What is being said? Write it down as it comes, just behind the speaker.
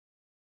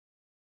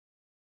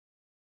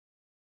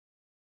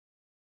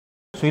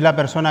Soy la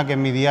persona que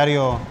en mi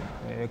diario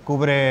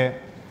cubre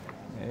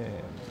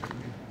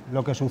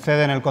lo que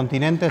sucede en el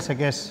continente. Sé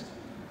que es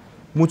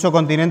mucho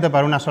continente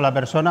para una sola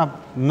persona.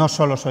 No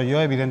solo soy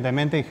yo,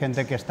 evidentemente, hay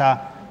gente que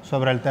está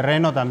sobre el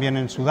terreno, también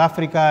en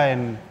Sudáfrica,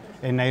 en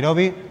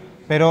Nairobi,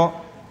 pero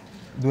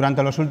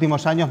durante los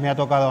últimos años me ha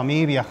tocado a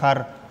mí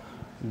viajar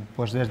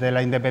pues desde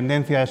la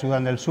independencia de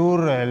Sudán del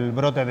Sur, el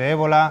brote de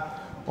ébola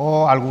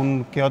o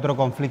algún que otro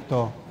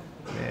conflicto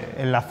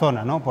en la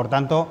zona, ¿no? Por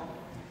tanto,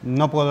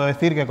 no puedo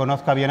decir que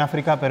conozca bien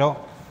África, pero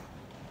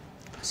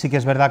sí que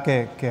es verdad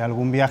que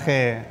algún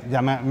viaje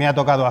ya me ha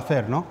tocado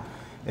hacer, ¿no?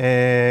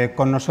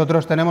 Con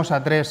nosotros tenemos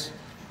a 3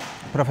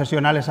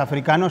 profesionales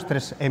africanos,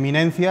 3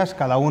 eminencias,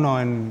 cada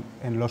uno en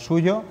lo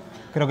suyo.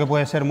 Creo que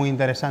puede ser muy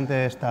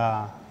interesante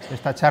esta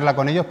charla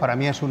con ellos. Para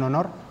mí es un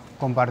honor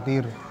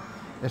compartir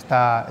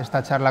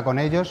esta charla con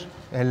ellos.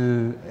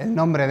 El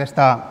nombre de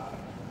esta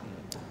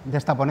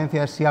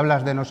ponencia es Si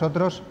hablas de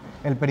nosotros,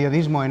 el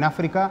periodismo en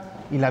África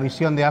y la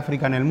visión de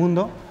África en el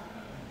mundo.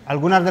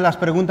 Algunas de las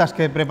preguntas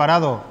que he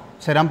preparado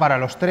serán para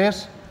los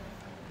 3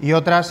 y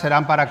otras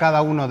serán para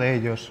cada uno de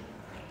ellos.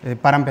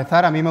 Para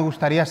empezar, a mí me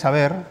gustaría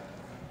saber,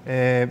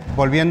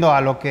 volviendo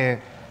a lo que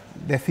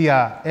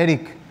decía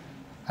Eric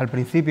al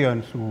principio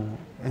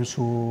en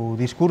su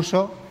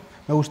discurso,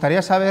 me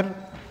gustaría saber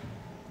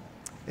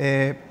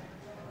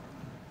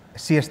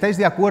si estáis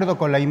de acuerdo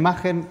con la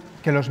imagen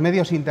que los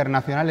medios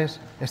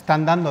internacionales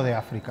están dando de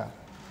África.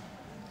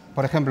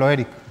 Por ejemplo,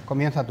 Eric,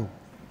 comienza tú.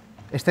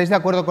 ¿Estáis de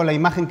acuerdo con la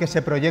imagen que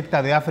se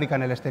proyecta de África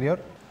en el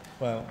exterior?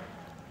 Well,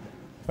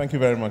 thank you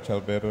very much,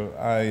 Alberto.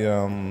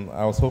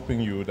 I was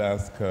hoping you would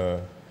ask,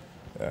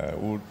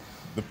 would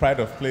the pride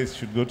of place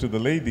should go to the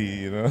lady,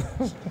 you know?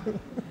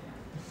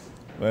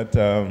 But,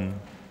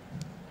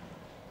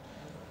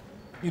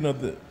 you know,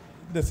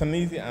 there's an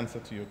easy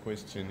answer to your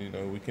question. You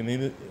know, we can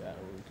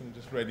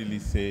just readily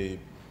say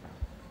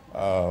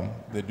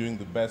they're doing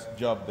the best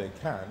job they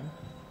can.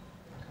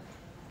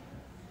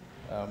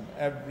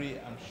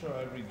 I'm sure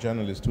every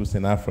journalist who's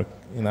in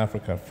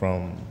Africa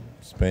from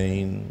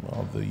Spain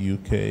or the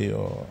UK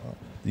or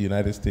the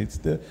United States,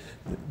 they're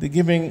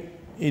giving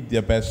it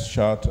their best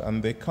shot,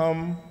 and they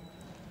come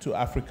to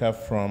Africa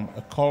from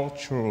a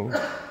cultural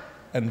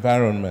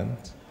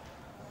environment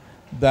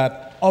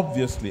that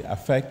obviously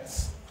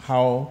affects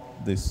how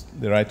they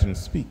write and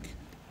speak.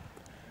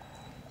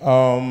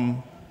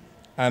 And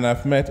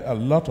I've met a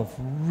lot of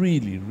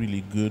really,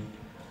 really good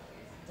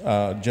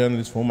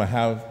journalists for whom I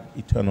have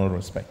eternal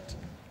respect.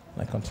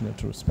 I continue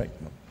to respect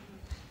them.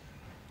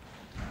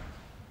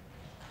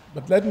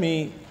 But let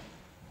me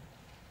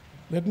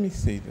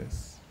say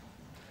this.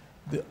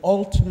 The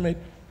ultimate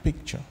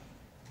picture,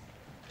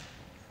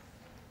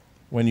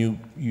 when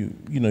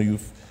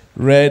you've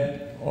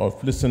read or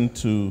listened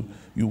to,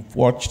 you've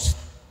watched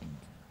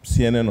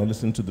CNN or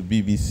listened to the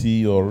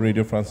BBC or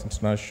Radio France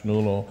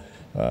International or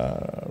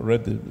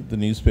read the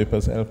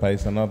newspapers, El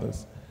País and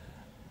others,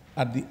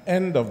 at the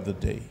end of the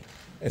day,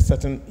 a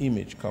certain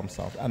image comes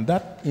out. And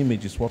that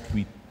image is what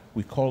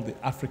we call the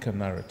African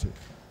narrative.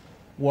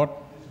 What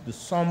the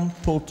sum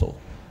total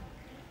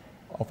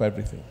of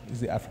everything is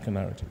the African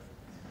narrative.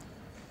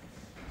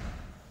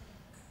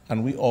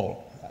 And we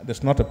all,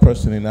 there's not a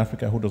person in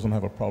Africa who doesn't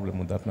have a problem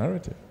with that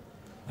narrative.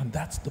 And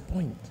that's the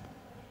point.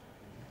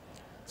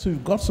 So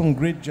you've got some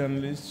great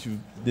journalists,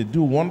 they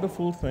do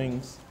wonderful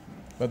things,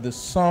 but the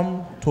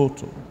sum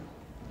total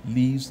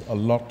leaves a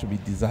lot to be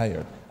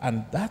desired.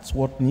 And that's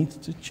what needs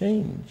to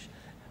change.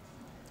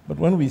 But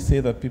when we say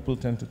that, people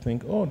tend to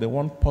think, oh, they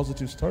want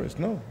positive stories.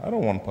 No, I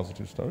don't want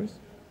positive stories.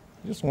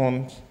 I just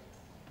want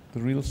the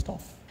real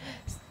stuff.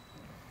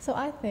 So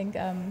I think,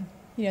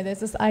 there's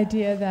this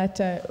idea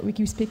that we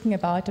keep speaking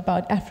about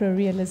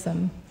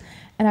Afro-realism.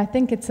 And I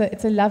think it's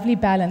a lovely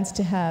balance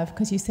to have,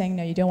 because you're saying,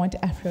 no, you don't want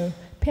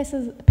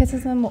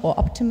Afro-pessimism or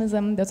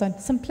optimism. Those are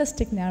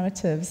simplistic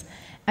narratives.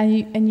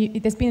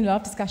 And there's been a lot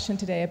of discussion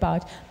today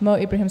about Mo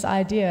Ibrahim's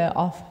idea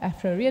of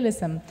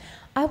Afro-realism.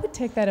 I would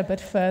take that a bit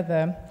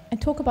further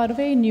and talk about a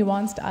very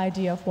nuanced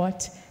idea of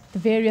what the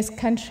various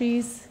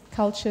countries,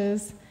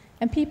 cultures,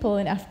 and people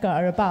in Africa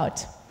are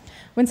about.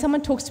 When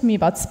someone talks to me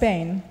about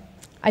Spain,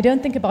 I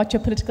don't think about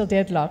your political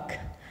deadlock.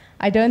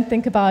 I don't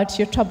think about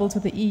your troubles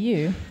with the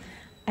EU.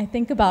 I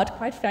think about,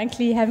 quite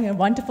frankly, having a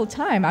wonderful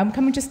time. I'm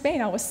coming to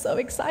Spain. I was so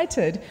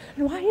excited.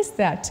 And why is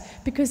that?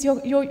 Because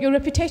your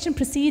reputation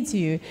precedes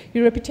you.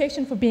 Your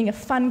reputation for being a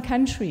fun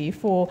country,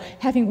 for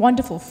having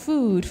wonderful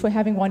food, for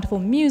having wonderful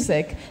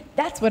music.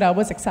 That's what I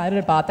was excited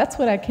about. That's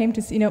what I came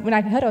to see. When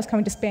I heard I was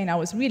coming to Spain, I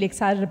was really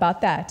excited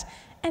about that.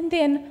 And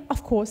then,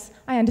 of course,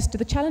 I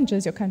understood the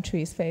challenges your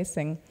country is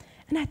facing.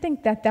 And I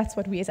think that's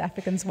what we as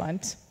Africans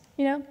want.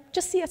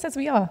 Just see us as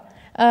we are.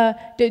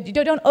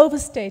 Don't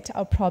overstate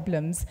our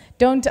problems.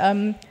 Don't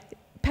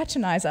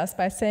patronize us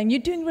by saying, you're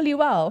doing really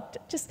well.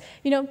 Just,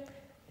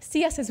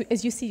 see us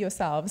as you see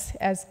yourselves,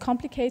 as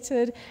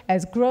complicated,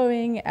 as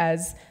growing,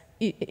 as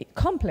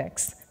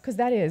complex, because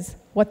that is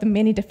what the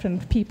many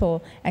different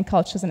people and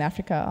cultures in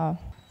Africa are.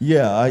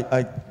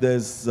 Yeah,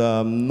 there's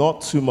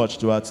not too much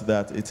to add to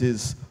that. It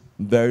is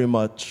very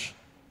much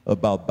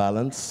about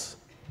balance.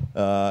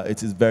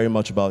 It is very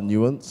much about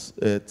nuance.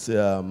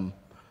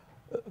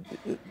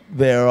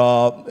 There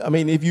are, I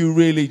mean, if you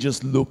really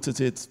just looked at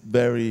it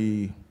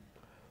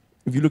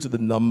if you looked at the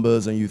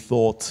numbers and you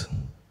thought,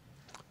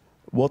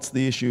 what's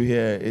the issue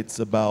here? It's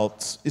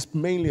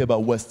mainly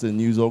about Western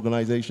news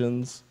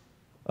organizations,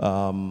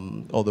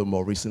 although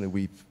more recently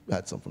we've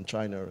had some from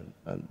China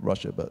and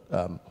Russia, but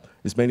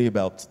it's mainly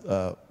about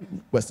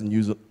Western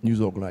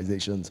news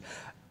organizations.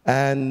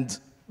 And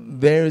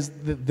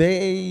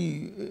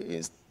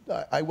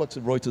I worked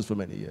at Reuters for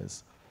many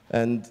years,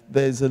 and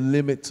there's a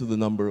limit to the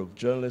number of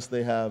journalists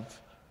they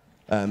have,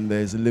 and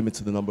there's a limit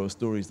to the number of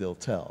stories they'll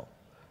tell.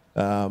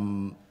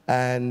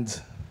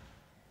 And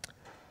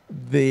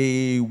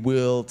they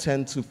will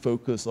tend to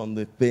focus on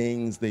the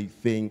things they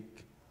think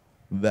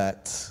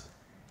that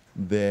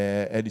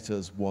their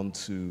editors want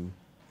to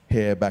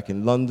hear back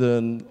in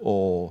London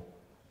or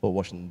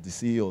Washington,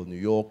 D.C. or New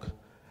York.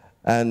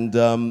 And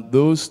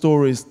those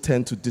stories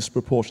tend to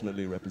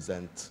disproportionately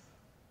represent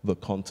the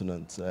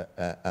continent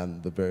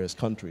and the various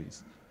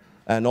countries.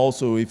 And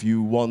also, if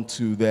you want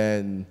to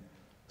then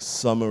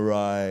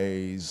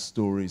summarize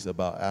stories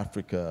about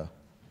Africa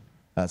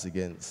as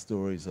against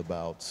stories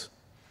about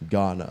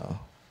Ghana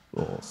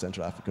or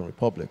Central African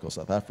Republic or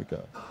South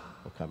Africa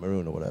or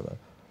Cameroon or whatever,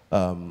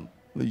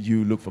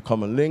 you look for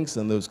common links,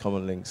 and those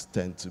common links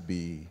tend to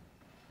be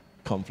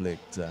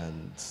conflict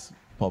and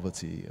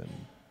poverty,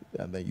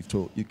 and then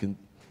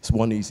it's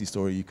one easy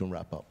story you can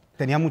wrap up.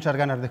 Tenía muchas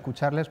ganas de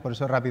escucharles, por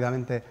eso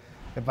rápidamente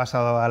he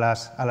pasado a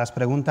las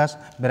preguntas.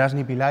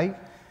 Verashni Pillay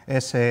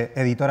es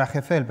editora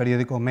jefe del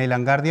periódico Mail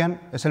and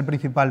Guardian, es el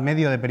principal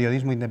medio de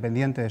periodismo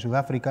independiente de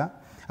Sudáfrica.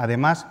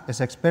 Además,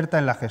 es experta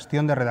en la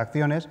gestión de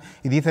redacciones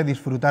y dice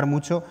disfrutar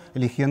mucho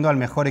eligiendo al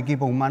mejor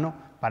equipo humano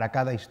para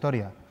cada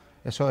historia.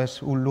 Eso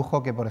es un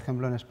lujo que, por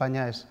ejemplo, en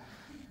España es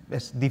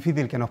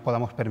difícil que nos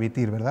podamos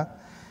permitir, ¿verdad?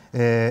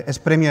 Es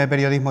premio de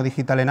periodismo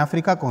digital en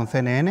África con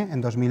CNN en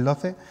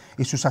 2012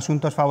 y sus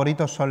asuntos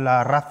favoritos son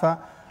la raza,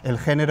 el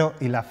género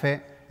y la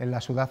fe en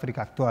la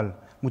Sudáfrica actual.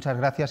 Muchas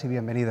gracias y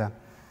bienvenida.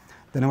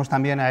 Tenemos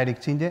también a Eric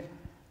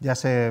Chinje. Ya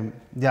se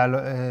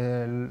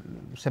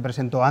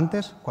presentó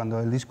antes, cuando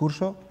el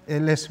discurso.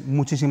 Él es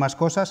muchísimas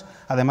cosas.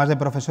 Además de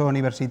profesor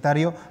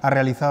universitario, ha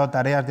realizado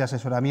tareas de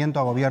asesoramiento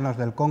a gobiernos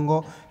del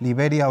Congo,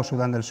 Liberia o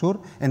Sudán del Sur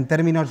en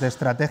términos de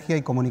estrategia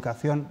y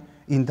comunicación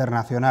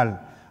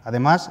internacional.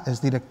 Además,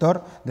 es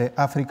director de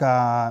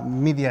Africa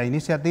Media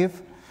Initiative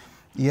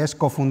y es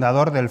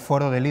cofundador del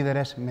Foro de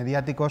Líderes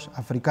Mediáticos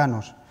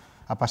Africanos.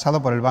 Ha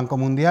pasado por el Banco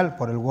Mundial,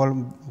 por el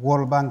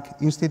World Bank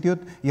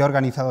Institute y ha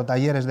organizado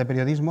talleres de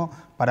periodismo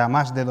para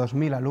más de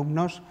 2.000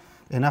 alumnos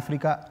en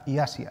África y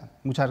Asia.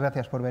 Muchas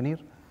gracias por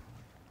venir.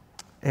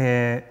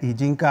 Y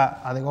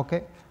Yinka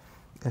Adegoke,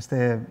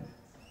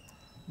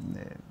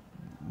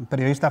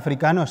 periodista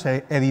africano, es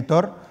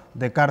editor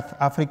de Quartz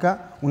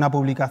Africa, una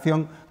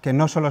publicación que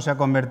no solo se ha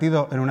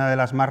convertido en una de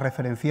las más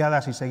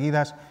referenciadas y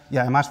seguidas y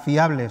además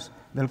fiables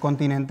del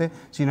continente,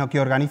 sino que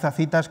organiza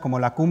citas como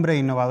la Cumbre de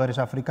Innovadores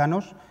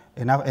Africanos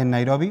en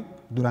Nairobi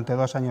durante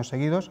 2 años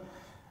seguidos,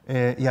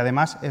 y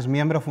además es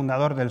miembro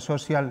fundador del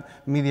Social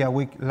Media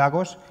Week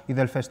Lagos y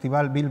del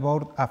Festival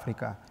Billboard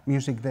Africa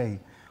Music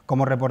Day.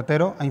 Como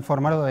reportero ha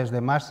informado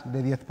desde más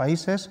de 10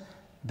 países,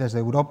 desde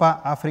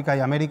Europa, África y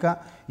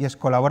América, y es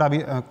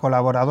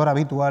colaborador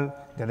habitual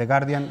de The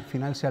Guardian,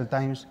 Financial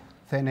Times,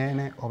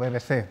 CNN o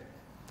BBC.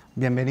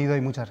 Bienvenido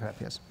y muchas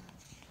gracias.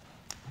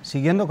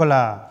 Siguiendo con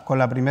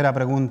la primera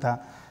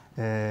pregunta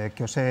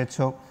que os he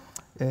hecho,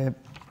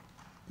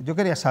 yo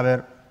quería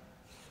saber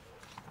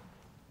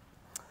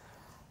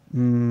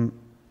 ¿en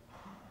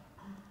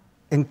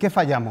qué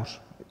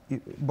fallamos?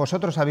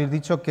 Vosotros habéis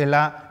dicho que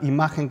la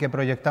imagen que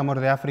proyectamos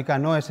de África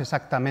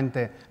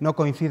no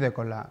coincide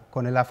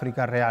con el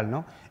África real,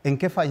 ¿no? ¿En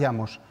qué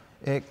fallamos?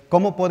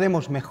 ¿Cómo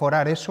podemos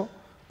mejorar eso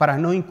para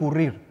no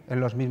incurrir en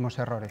los mismos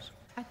errores?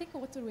 I think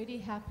what's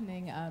already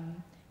happening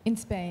in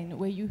Spain,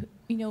 where you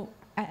know,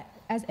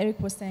 as Eric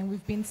was saying,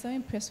 we've been so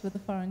impressed with the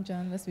foreign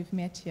journalists we've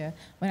met here.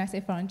 When I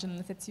say foreign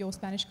journalists, it's your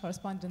Spanish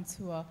correspondents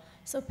who are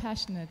so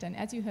passionate, and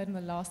as you heard in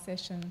the last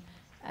session,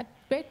 at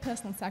great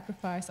personal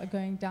sacrifice are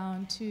going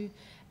down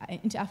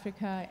into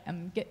Africa,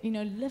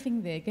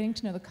 living there, getting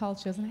to know the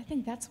cultures, and I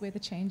think that's where the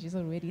change is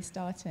already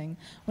starting.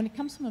 When it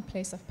comes from a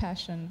place of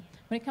passion,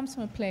 when it comes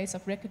from a place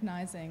of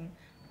recognizing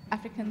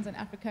Africans and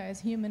Africa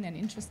as human and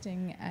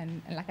interesting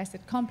and like I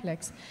said,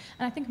 complex,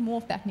 and I think more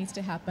of that needs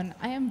to happen.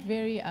 I am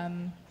very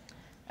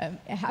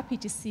happy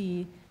to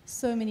see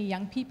so many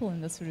young people in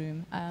this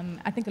room.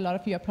 I think a lot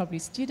of you are probably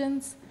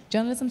students,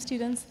 journalism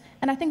students,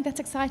 and I think that's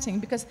exciting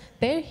because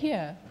they're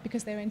here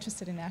because they're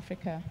interested in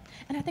Africa.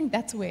 And I think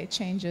that's where it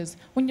changes.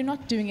 When you're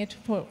not doing it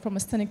from a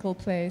cynical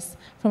place,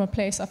 from a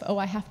place of, oh,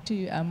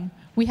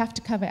 we have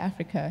to cover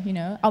Africa, you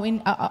know.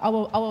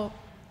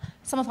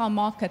 Some of our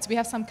markets, we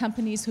have some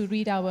companies who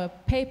read our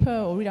paper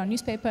or read our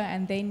newspaper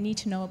and they need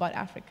to know about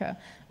Africa.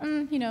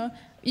 You know,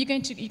 you're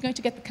going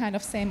to get the kind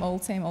of same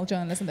old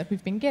journalism that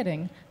we've been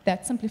getting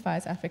that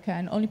simplifies Africa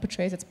and only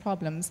portrays its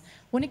problems.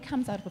 When it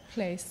comes out of a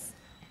place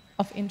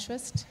of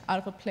interest, out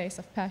of a place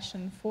of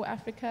passion for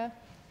Africa,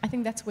 I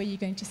think that's where you're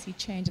going to see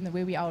change, and the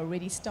way we are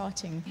already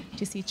starting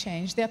to see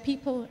change. There are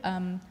people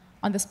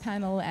on this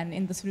panel and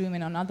in this room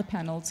and on other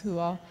panels who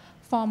are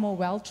far more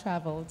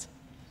well-traveled.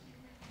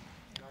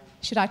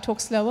 Should I talk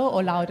slower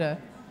or louder?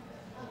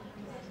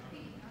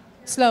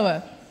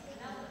 Slower.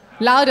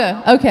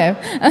 Louder,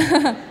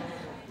 okay.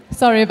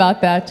 Sorry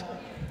about that.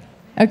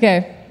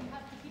 Okay.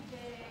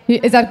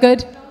 Is that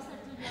good?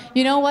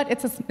 You know what?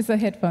 It's the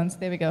headphones.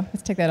 There we go.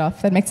 Let's take that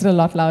off. That makes it a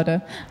lot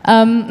louder.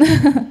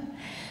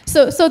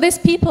 So there's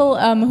people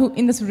who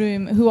in this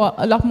room who are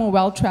a lot more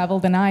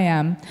well-traveled than I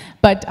am,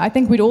 but I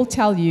think we'd all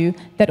tell you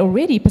that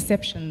already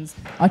perceptions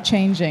are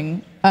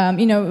changing.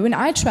 You know, when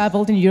I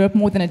traveled in Europe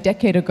more than a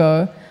decade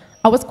ago,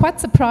 I was quite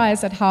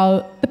surprised at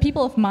how the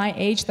people of my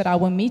age that I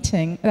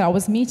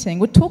was meeting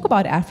would talk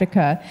about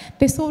Africa.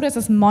 They saw it as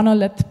this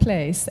monolith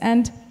place.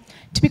 And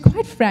to be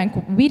quite frank,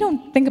 we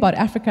don't think about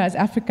Africa as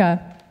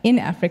Africa in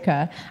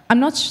Africa. I'm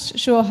not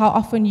sure how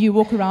often you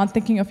walk around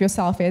thinking of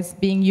yourself as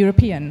being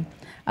European.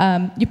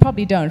 You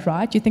probably don't,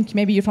 right? You think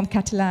maybe you're from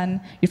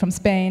Catalan, you're from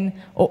Spain,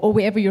 or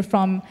wherever you're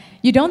from.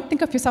 You don't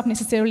think of yourself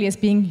necessarily as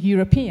being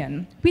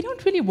European. We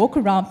don't really walk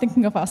around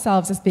thinking of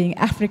ourselves as being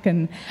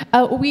African.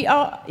 We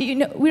are, you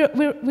know,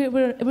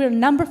 we're a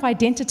number of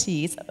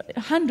identities,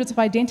 hundreds of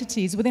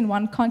identities within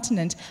one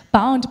continent,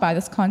 bound by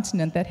this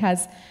continent that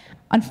has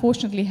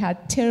unfortunately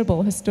had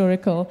terrible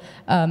historical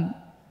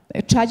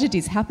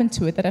tragedies happen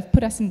to it that have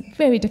put us in a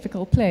very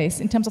difficult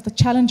place in terms of the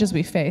challenges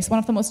we face, one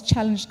of the most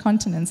challenged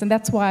continents, and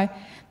that's why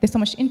there's so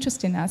much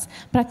interest in us.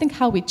 But I think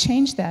how we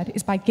change that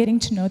is by getting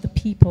to know the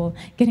people,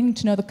 getting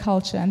to know the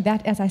culture, and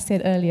that, as I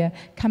said earlier,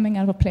 coming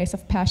out of a place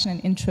of passion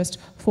and interest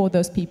for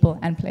those people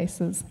and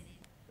places.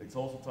 It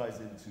also ties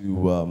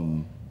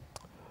into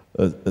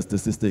a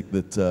statistic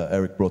that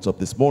Eric brought up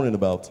this morning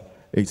about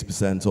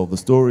 80% of the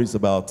stories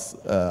about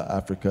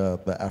Africa,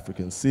 the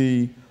African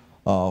Sea,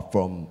 are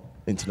from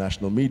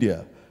international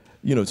media.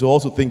 You know, to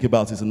also think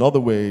about it another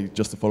way,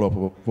 just to follow up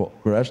on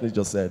what Verashni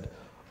just said,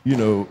 you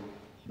know,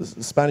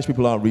 the Spanish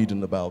people aren't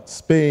reading about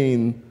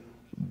Spain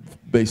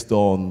based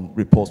on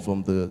reports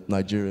from the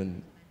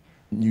Nigerian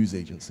news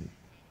agency,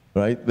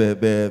 right?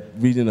 They're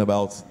reading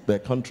about their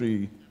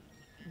country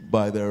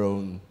by their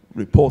own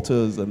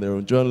reporters and their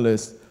own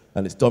journalists,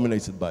 and it's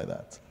dominated by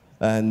that.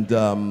 And,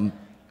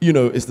 you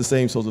know, it's the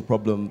same sort of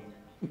problem,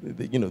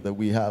 you know, that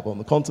we have on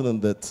the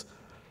continent, that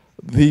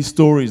these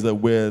stories that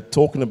we're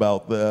talking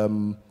about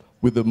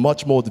with the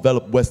much more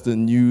developed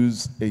Western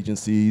news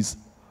agencies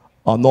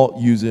are not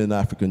using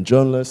African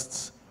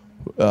journalists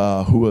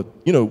who are,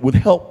 you know, would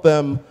help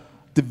them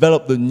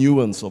develop the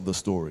nuance of the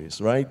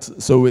stories, right?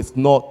 So it's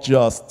not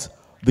just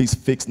these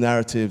fixed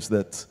narratives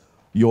that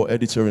your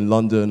editor in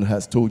London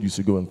has told you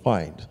to go and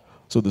find.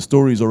 So the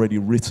story is already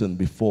written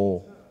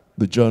before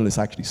the journalist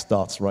actually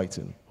starts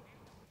writing.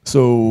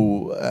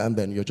 So, and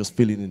then you're just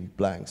filling in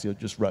blanks. You're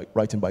just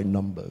writing by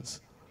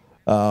numbers.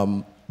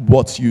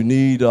 What you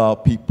need are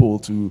people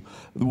to,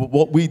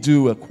 what we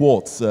do at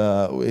Quartz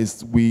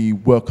is we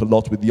work a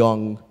lot with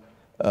young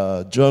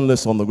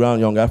journalists on the ground,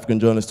 young African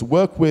journalists, to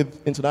work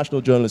with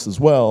international journalists as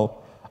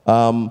well,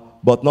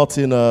 but not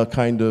in a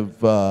kind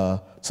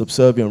of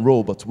subservient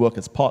role, but to work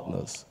as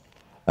partners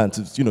and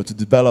to, you know, to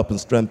develop and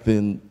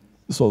strengthen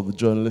sort of the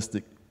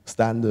journalistic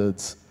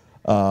standards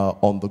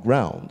on the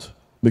ground,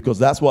 because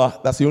that's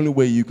the only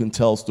way you can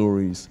tell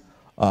stories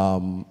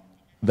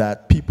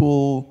that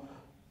people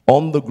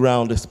on the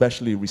ground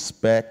especially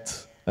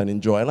respect and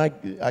enjoy. And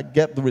I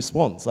get the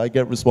response. I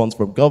get response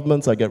from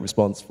governments, I get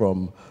response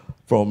from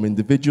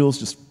individuals.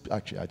 Just,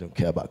 actually, I don't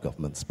care about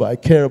governments, but I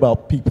care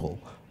about people,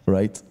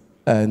 right?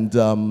 And,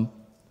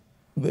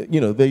 you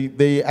know,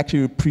 they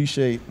actually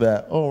appreciate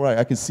that, oh, right,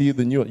 I can see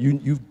the new,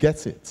 you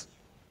get it.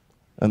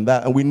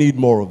 And we need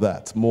more of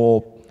that,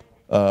 more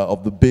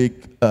of the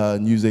big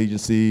news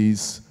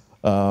agencies,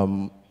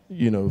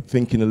 you know,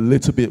 thinking a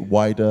little bit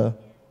wider,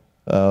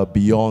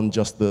 beyond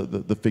just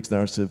the fixed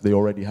narrative they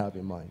already have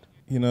in mind.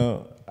 You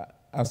know,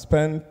 I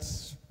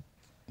spent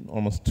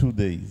almost 2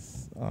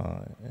 days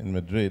in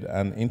Madrid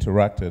and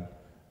interacted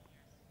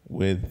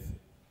with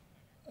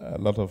a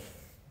lot of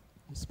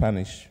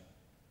Spanish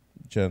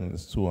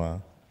journalists who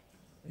are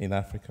in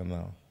Africa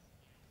now.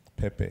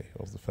 Pepe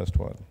was the first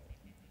one,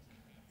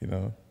 you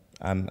know,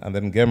 and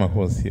then Gemma, who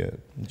was here.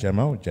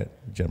 Gemma,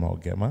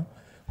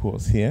 who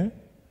was here.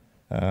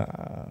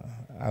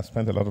 I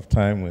spent a lot of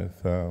time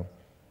with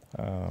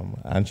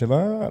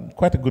Angela,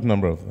 quite a good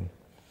number of them.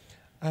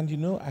 And you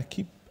know,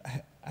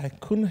 I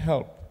couldn't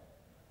help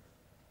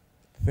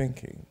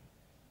thinking,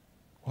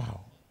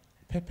 wow,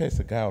 Pepe is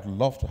a guy I would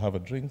love to have a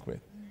drink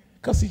with.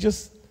 Because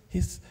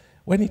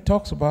when he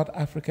talks about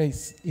Africa,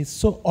 he's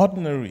so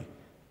ordinary.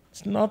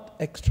 It's not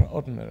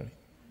extraordinary.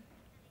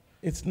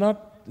 It's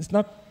not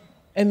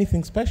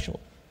anything special.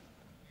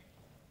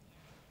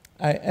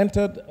 I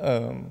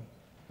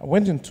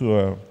went into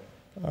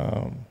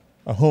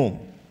a home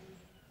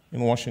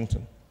in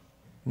Washington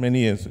many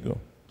years ago.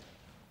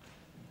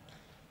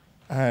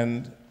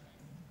 And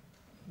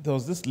there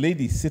was this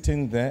lady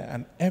sitting there,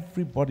 and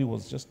everybody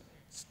was just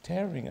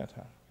staring at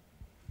her.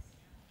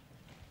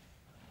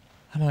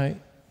 And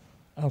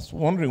I was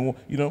wondering,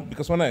 you know,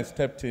 because when I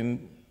stepped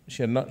in,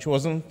 she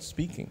wasn't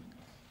speaking.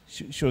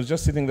 She was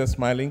just sitting there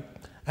smiling,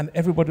 and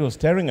everybody was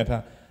staring at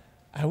her.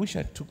 I wish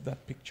I took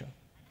that picture.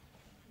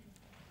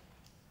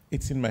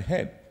 It's in my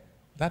head.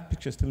 That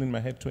picture is still in my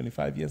head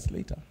 25 years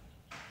later.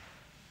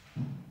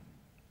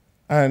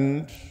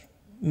 And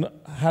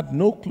had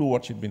no clue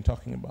what she'd been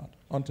talking about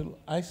until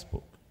I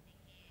spoke.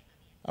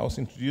 I was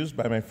introduced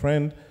by my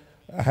friend.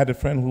 I had a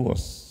friend who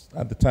was,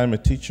 at the time, a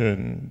teacher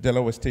in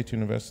Delaware State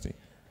University.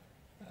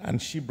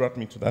 And she brought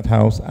me to that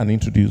house and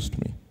introduced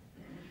me.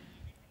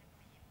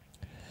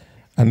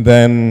 And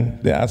then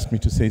they asked me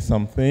to say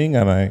something,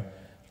 and I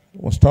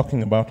was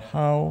talking about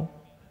how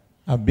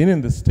I've been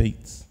in the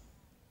States,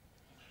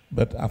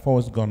 but I've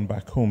always gone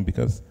back home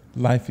because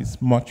life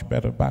is much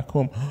better back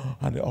home.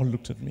 And they all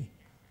looked at me.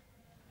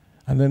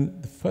 And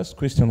then the first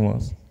question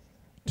was,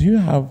 do you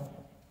have,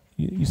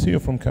 you say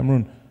you're from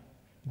Cameroon,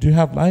 do you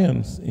have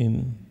lions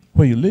in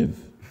where you live?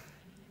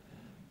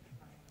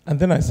 And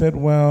then I said,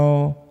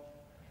 well,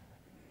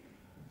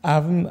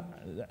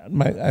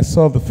 I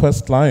saw the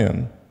first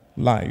lion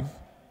live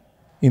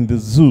in the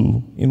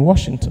zoo in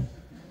Washington.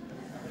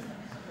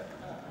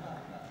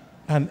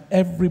 And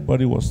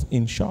everybody was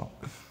in shock.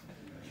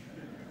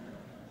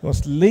 It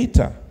was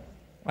later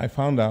I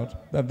found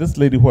out that this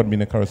lady who had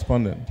been a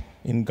correspondent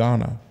in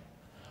Ghana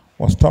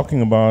was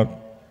talking about,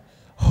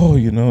 oh,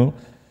 you know,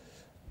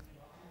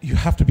 you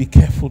have to be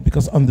careful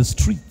because on the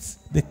streets,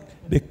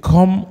 they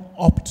come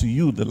up to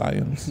you, the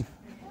lions.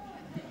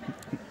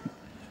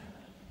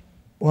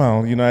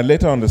 Well, you know, I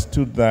later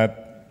understood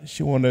that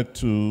she wanted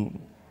to,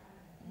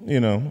 you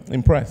know,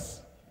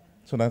 impress.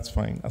 So that's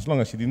fine, as long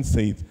as she didn't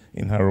say it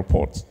in her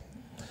reports.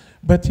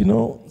 But, you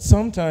know,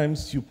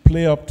 sometimes you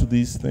play up to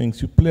these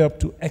things. You play up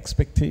to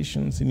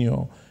expectations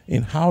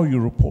in how you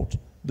report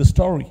the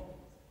story.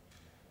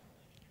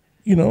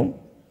 You know,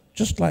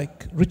 just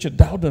like Richard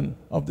Dowden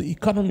of The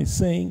Economist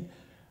saying,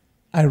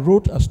 I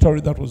wrote a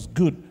story that was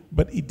good,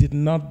 but it did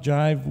not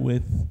jive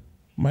with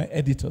my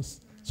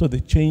editors. So they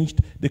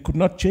could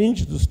not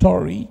change the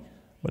story,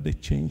 but they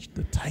changed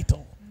the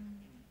title.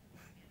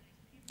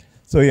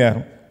 So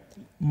yeah,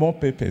 more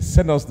papers.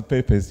 Send us the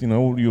papers, you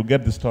know, you'll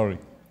get the story.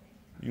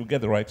 You'll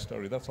get the right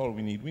story. That's all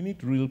we need. We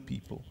need real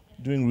people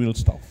doing real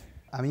stuff.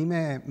 A mí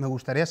me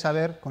gustaría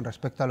saber, con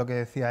respecto a lo que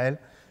decía él,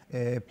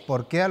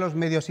 ¿por qué a los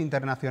medios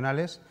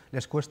internacionales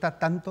les cuesta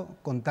tanto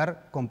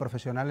contar con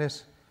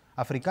profesionales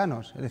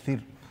africanos? Es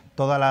decir,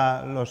 todos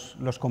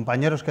los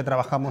compañeros que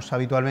trabajamos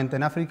habitualmente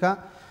en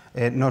África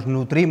nos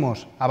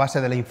nutrimos a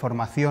base de la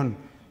información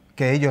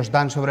que ellos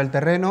dan sobre el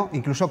terreno,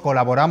 incluso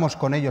colaboramos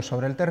con ellos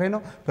sobre el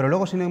terreno, pero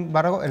luego, sin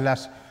embargo, en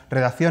las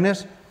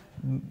redacciones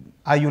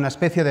hay una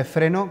especie de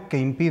freno que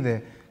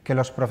impide que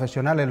los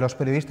profesionales, los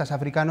periodistas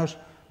africanos,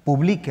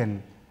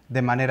 publiquen de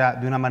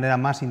una manera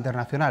más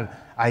internacional.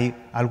 Hay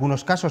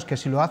algunos casos que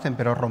sí lo hacen,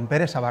 pero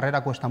romper esa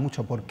barrera cuesta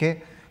mucho. ¿Por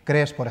qué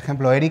crees, por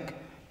ejemplo, Eric,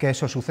 que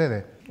eso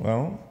sucede?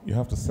 Well, you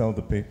have to sell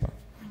the paper.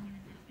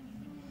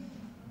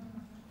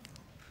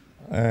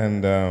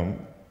 And,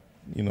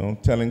 you know,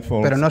 telling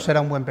folks... Pero no será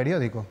un buen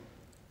periódico.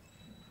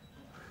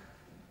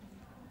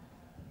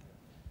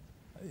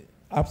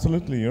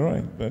 Absolutely, you're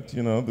right. But,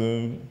 you know,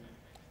 the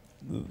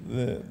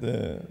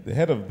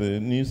head of the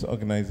news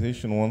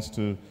organization wants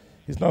to...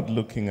 He's not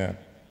looking at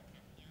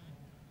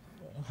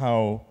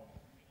how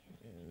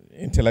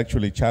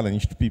intellectually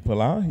challenged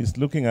people are. He's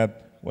looking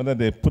at whether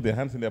they put their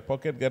hands in their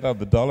pocket, get out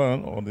the dollar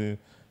or the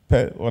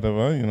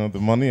whatever, you know, the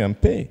money and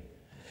pay.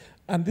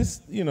 And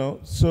this, you know,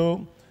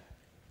 so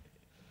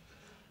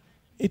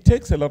it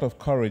takes a lot of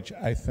courage,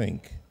 I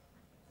think,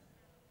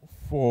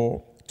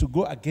 to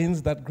go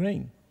against that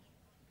grain.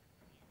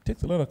 It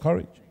takes a lot of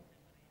courage.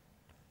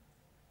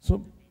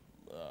 So,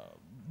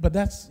 but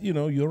that's, you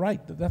know, you're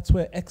right. That's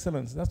where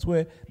excellence, that's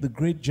where the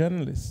great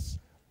journalists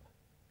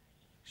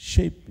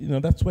shape, you know,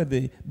 that's where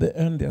they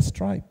earn their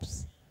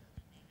stripes.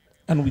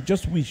 And we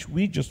just wish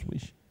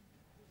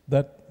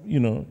that, you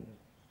know,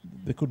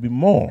 there could be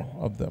more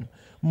of them.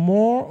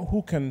 More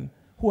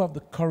who have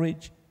the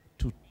courage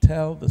to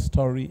tell the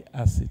story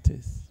as it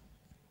is.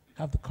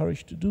 Have the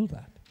courage to do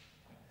that.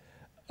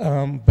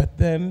 But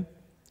then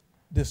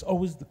there's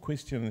always the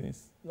question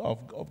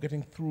of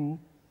getting through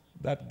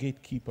that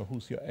gatekeeper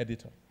who's your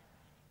editor.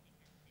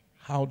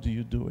 How do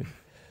you do it?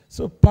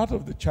 So part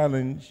of the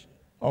challenge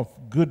of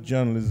good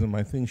journalism,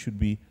 I think, should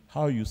be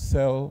how you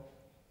sell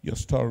your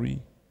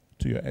story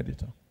to your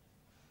editor.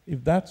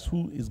 If that's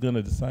who is going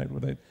to decide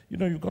whether, you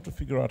know, you've got to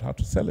figure out how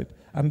to sell it.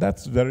 And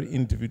that's very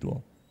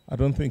individual. I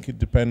don't think it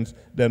depends.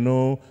 There are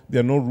no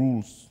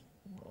rules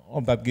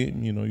of that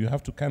game. You know, you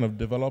have to kind of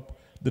develop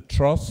the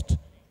trust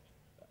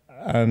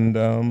and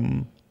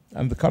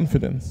the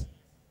confidence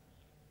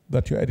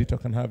that your editor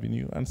can have in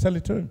you and sell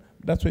it to him.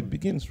 That's where it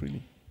begins,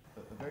 really.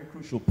 A very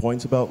crucial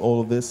point about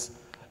all of this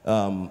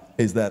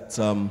is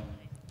that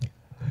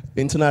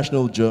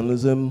international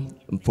journalism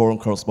and foreign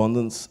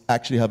correspondence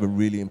actually have a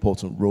really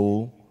important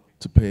role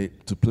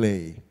to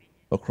play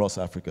across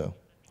Africa.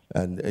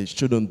 And it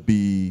shouldn't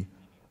be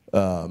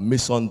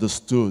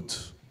misunderstood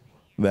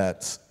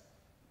that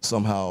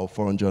somehow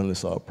foreign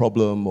journalists are a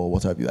problem or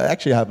what have you. They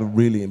actually have a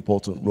really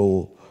important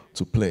role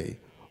to play.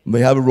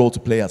 They have a role to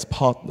play as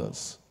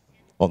partners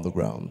on the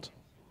ground.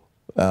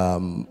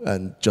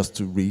 And just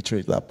to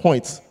reiterate that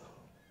point,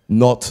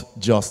 not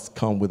just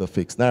come with a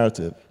fixed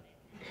narrative.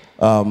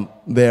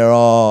 There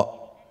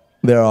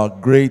are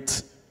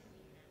great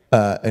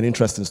and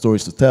interesting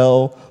stories to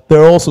tell.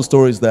 There are also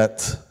stories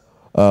that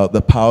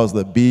the powers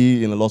that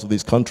be in a lot of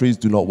these countries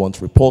do not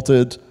want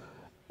reported,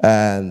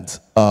 and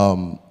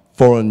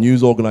foreign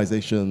news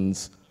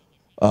organizations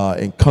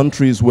in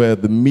countries where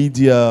the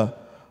media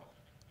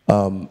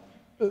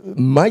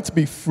might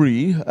be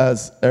free,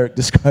 as Eric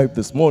described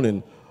this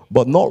morning,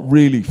 but not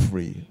really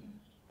free,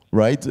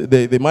 right?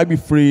 They might be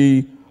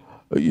free,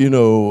 you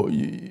know,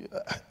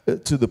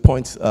 to the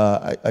point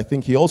I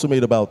think he also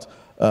made about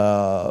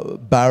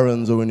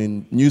barons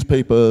owning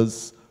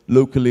newspapers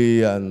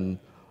locally, and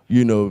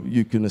you know,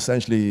 you can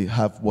essentially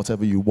have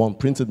whatever you want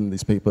printed in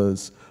these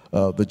papers.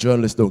 The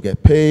journalists don't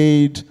get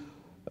paid,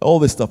 all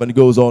this stuff, and it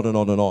goes on and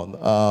on and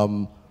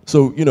on.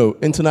 So, you know,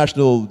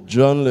 international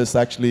journalists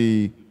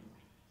actually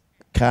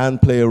can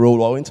play a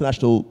role, or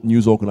international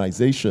news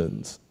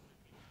organizations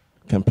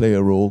can play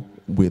a role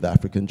with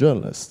African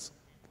journalists.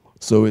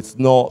 So it's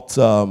not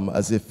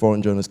as if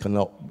foreign journalists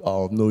are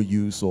of no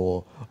use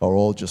or are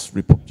all just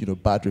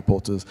bad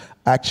reporters.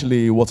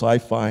 Actually, what I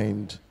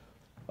find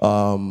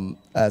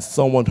as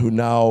someone who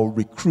now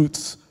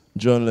recruits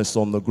journalists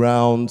on the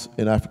ground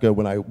in Africa,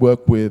 when I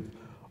work with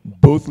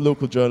both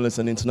local journalists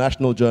and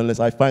international journalists,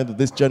 I find that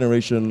this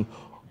generation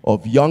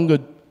of younger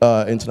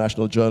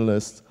international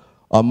journalists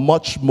are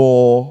much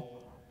more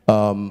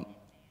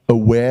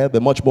aware,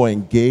 they're much more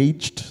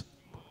engaged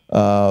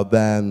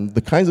than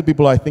the kinds of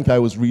people I think I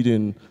was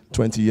reading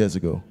 20 years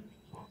ago.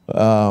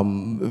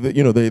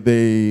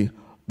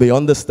 They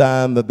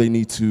understand that they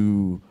need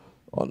to,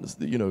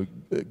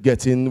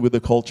 get in with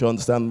the culture,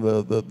 understand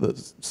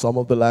some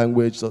of the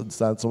language,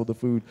 understand some of the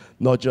food,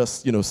 not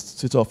just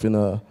sit off in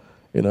a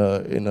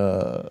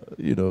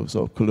sort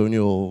of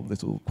colonial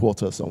little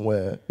quarter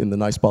somewhere in the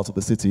nice part of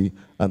the city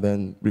and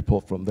then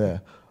report from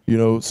there.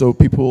 So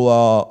people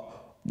are,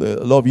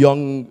 a lot of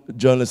young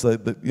journalists,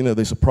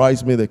 they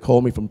surprise me, they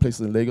call me from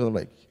places in Lagos, I'm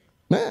like,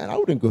 man, I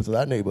wouldn't go to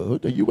that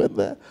neighborhood, you went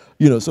there?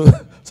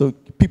 So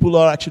people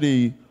are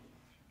actually,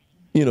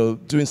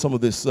 doing some of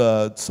this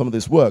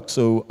work.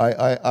 So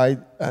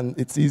and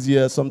it's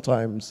easier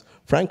sometimes,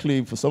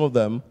 frankly, for some of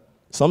them,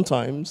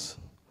 sometimes,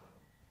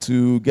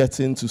 to get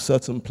into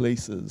certain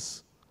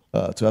places,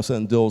 to have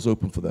certain doors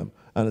open for them.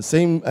 And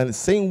the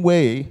same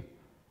way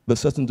that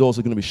certain doors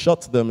are going to be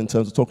shut to them in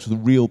terms of talking to the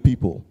real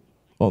people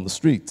on the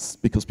streets,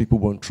 because people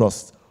won't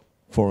trust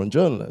foreign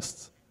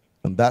journalists.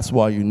 And that's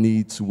why you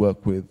need to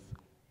work with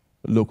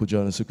local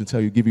journalists who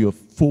can give you a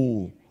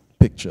full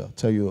picture,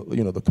 tell you,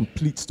 the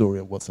complete story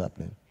of what's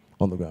happening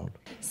on the ground.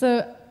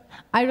 So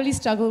I really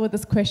struggle with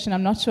this question.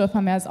 I'm not sure if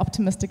I'm as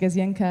optimistic as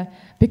Yinka,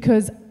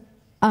 because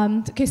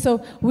okay,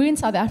 so we're in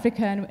South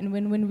Africa, and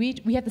when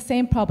we have the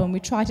same problem, we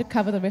try to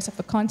cover the rest of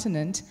the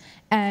continent,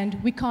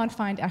 and we can't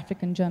find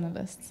African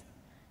journalists.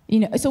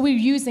 So we're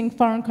using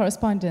foreign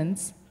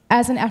correspondents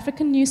as an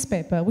African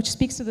newspaper, which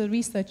speaks to the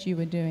research you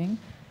were doing,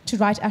 to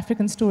write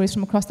African stories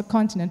from across the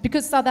continent,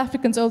 because South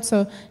Africans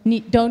also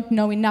don't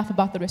know enough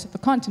about the rest of the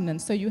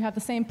continent. So you have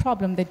the same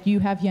problem that you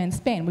have here in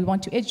Spain. We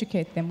want to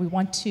educate them. We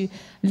want to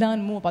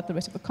learn more about the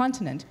rest of the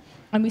continent.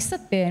 And we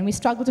sit there and we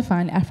struggle to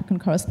find African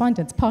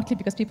correspondents, partly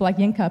because people like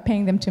Yinka are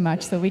paying them too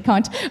much, so we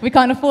can't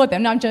afford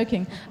them. No, I'm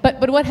joking.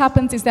 But what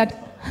happens is that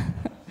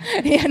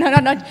yeah,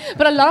 no.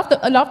 But a lot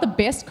of the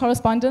best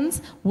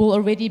correspondents will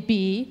already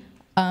be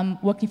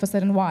working for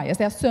certain wires.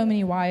 There are so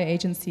many wire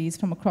agencies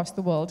from across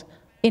the world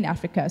in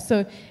Africa,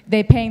 so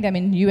they're paying them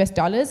in US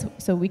dollars,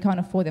 so we can't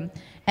afford them.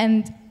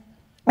 And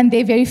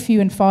they're very few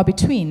and far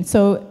between.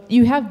 So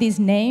you have these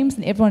names,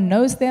 and everyone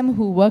knows them,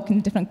 who work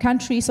in different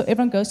countries, so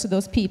everyone goes to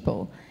those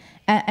people.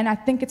 And I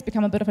think it's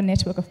become a bit of a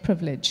network of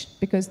privilege,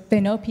 because they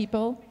know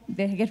people,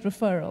 they get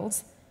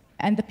referrals,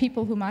 and the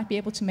people who might be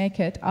able to make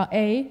it are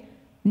A,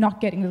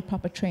 not getting the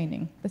proper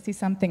training. This is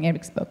something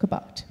Eric spoke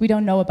about. We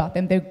don't know about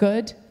them. They're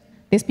good.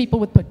 There's people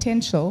with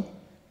potential.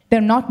 They're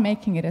not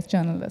making it as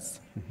journalists.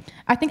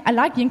 I think I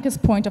like Yinka's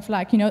point of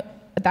the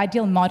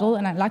ideal model,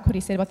 and I like what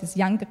he said about this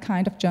younger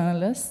kind of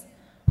journalists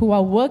who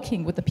are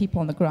working with the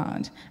people on the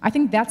ground. I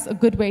think that's a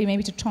good way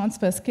maybe to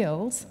transfer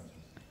skills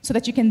so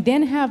that you can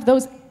then have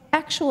those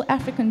actual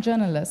African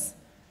journalists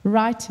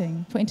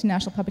writing for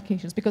international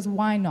publications, because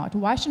why not?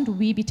 Why shouldn't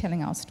we be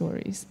telling our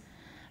stories?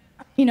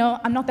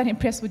 I'm not that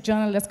impressed with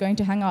journalists going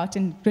to hang out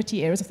in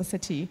gritty areas of the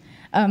city.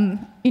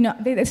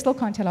 They still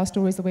can't tell our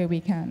stories the way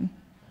we can.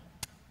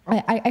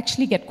 I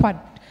actually get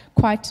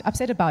quite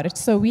upset about it.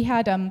 So we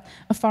had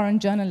a foreign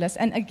journalist,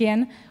 and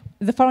again,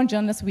 the foreign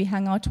journalists we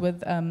hang out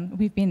with,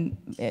 we've been,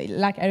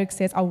 like Eric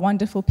says, are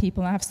wonderful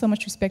people, and I have so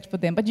much respect for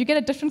them. But you get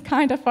a different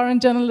kind of foreign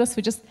journalists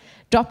who just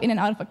drop in and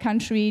out of a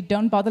country,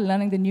 don't bother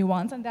learning the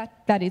nuance, and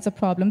that is a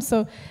problem.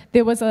 So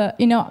there was the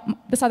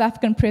South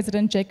African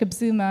president, Jacob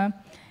Zuma.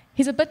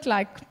 He's a bit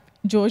like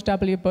George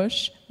W.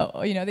 Bush.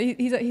 You know,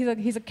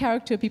 he's a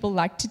character people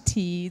like to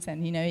tease,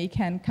 and you know, he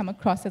can come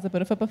across as a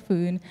bit of a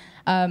buffoon.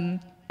 And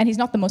he's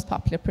not the most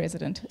popular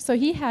president. So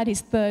he had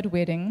his third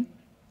wedding.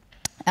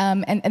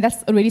 And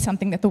that's already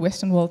something that the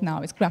Western world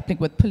now is grappling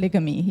with,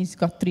 polygamy. He's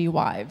got 3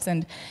 wives,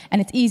 and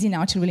it's easy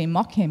now to really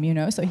mock him, you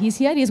know. So he's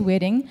here at his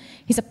wedding.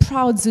 He's a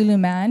proud Zulu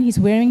man. He's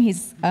wearing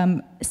his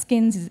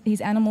skins,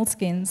 his animal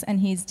skins, and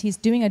he's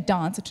doing a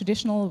dance, a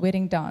traditional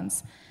wedding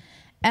dance.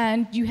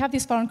 And you have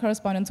these foreign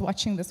correspondents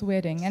watching this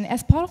wedding. And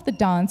as part of the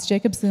dance,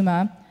 Jacob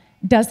Zuma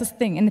does this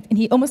thing, and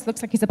he almost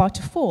looks like he's about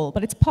to fall,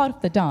 but it's part of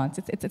the dance.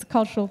 It's a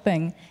cultural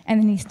thing. And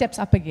then he steps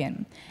up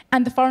again.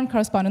 And the foreign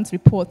correspondents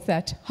report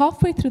that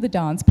halfway through the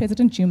dance,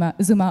 President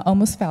Zuma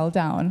almost fell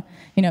down.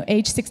 You know,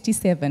 age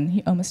 67,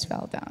 he almost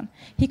fell down.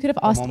 He could have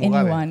asked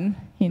anyone,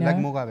 you know. Like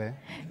Mugabe.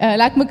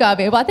 Like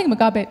Mugabe. Well, I think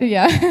Mugabe,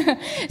 yeah.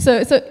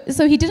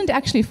 So he didn't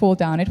actually fall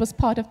down. It was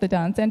part of the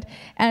dance.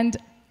 And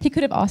he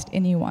could have asked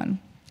anyone.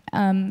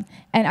 And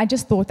I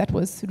just thought that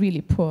was really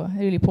poor,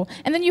 really poor.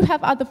 And then you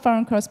have other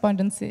foreign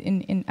correspondents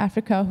in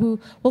Africa who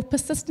will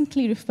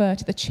persistently refer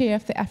to the chair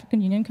of the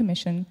African Union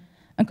Commission,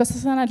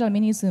 Nkosazana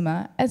Dlamini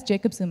Zuma, as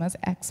Jacob Zuma's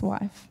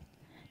ex-wife.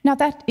 Now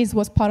that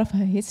was part of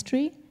her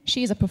history.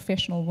 She is a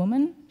professional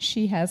woman.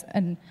 She has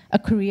a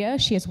career.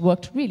 She has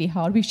worked really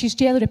hard. She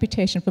has a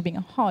reputation for being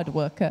a hard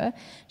worker.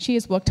 She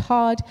has worked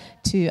hard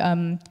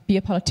to be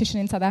a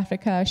politician in South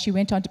Africa. She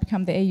went on to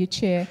become the AU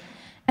chair.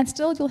 And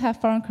still you'll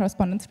have foreign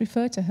correspondents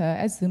refer to her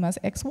as Zuma's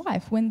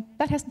ex-wife, when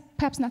that has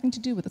perhaps nothing to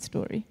do with the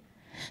story.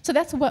 So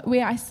that's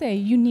where I say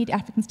you need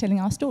Africans telling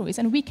our stories,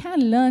 and we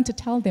can learn to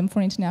tell them for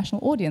an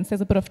international audience.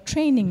 There's a bit of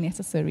training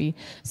necessary.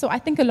 So I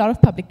think a lot of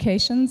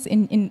publications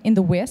in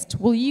the West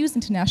will use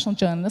international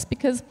journalists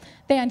because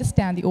they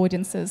understand the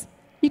audiences.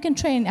 You can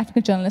train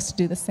African journalists to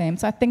do the same.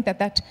 So I think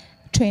that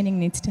training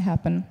needs to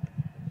happen.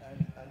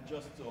 And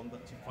just on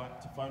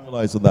that, to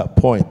finalize on that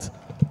point,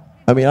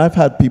 I mean, I've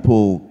had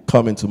people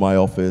come into my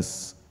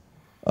office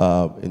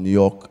in New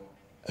York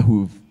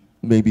who've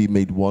maybe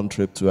made one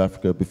trip to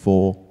Africa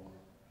before,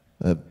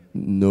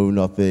 know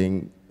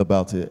nothing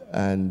about it,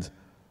 and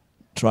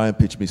try and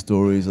pitch me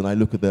stories, and I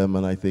look at them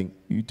and I think,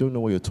 you don't know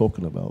what you're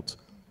talking about.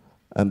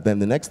 And then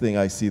the next thing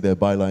I see their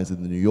bylines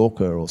in the New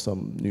Yorker or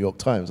some New York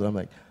Times, and I'm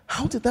like,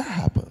 how did that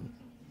happen,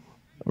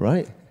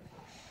 right?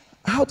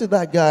 How did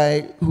that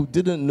guy who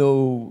didn't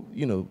know,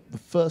 you know, the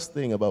first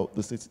thing about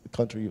the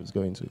country he was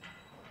going to?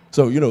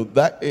 So, you know,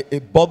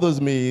 it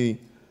bothers me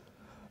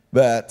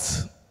that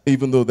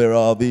even though there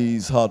are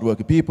these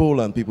hard-working people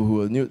and people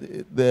who are new,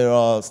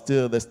 there's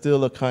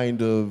still a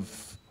kind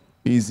of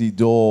easy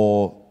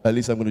door. At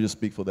least I'm going to just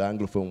speak for the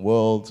Anglophone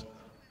world.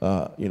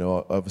 You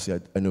know,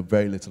 obviously I know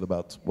very little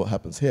about what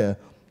happens here,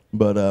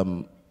 but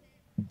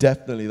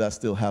definitely that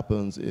still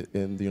happens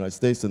in the United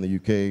States and the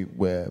UK,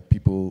 where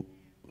people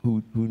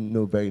who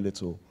know very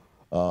little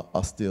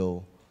are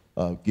still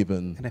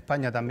given. En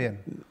España también.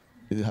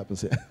 It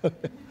happens here.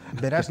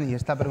 Verashni,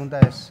 esta pregunta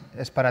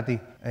es para ti.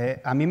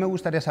 A mí me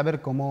gustaría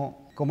saber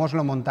cómo os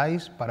lo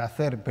montáis para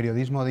hacer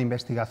periodismo de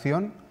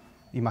investigación.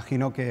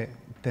 Imagino que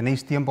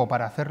tenéis tiempo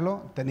para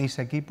hacerlo, tenéis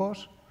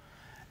equipos,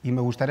 y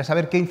me gustaría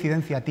saber qué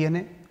incidencia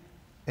tiene,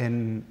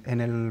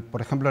 por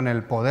ejemplo, en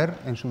el poder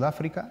en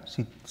Sudáfrica,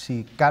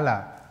 si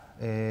cala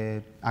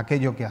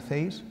aquello que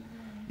hacéis,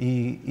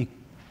 y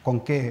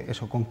con qué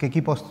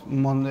equipos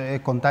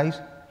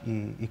contáis.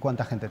 ¿Y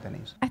cuánta gente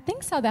tenéis? I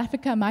think South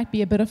Africa might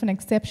be a bit of an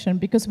exception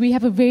because we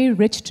have a very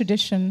rich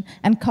tradition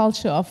and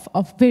culture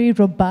of very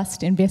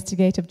robust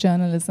investigative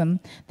journalism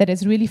that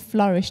has really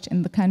flourished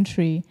in the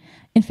country.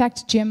 In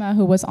fact, Gemma,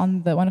 who was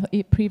on one of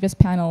the previous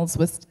panels,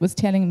 was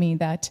telling me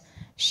that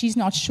she's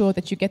not sure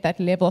that you get that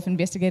level of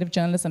investigative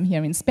journalism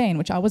here in Spain,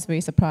 which I was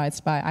very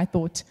surprised by. I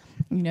thought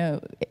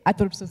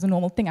it was a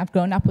normal thing. I've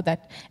grown up with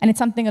that. And it's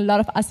something a lot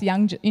of us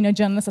young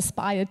journalists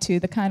aspire to,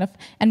 the kind of,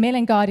 and Mail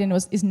and Guardian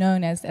is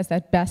known as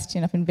that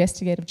bastion of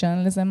investigative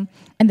journalism.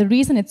 And the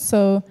reason it's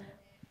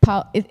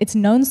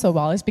known so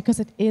well is because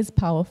it is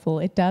powerful.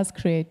 It does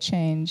create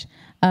change.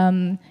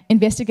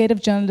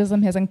 Investigative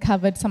journalism has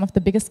uncovered some of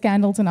the biggest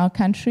scandals in our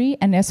country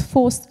and has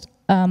forced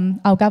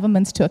our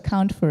governments to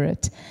account for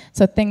it.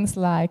 So things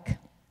like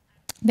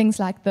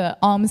the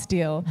arms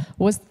deal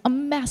was a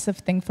massive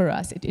thing for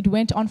us. It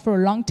went on for a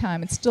long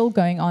time. It's still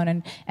going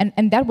on,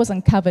 and that was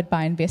uncovered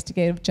by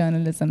investigative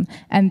journalism.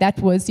 And that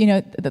was,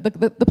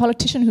 the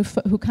politician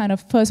who kind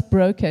of first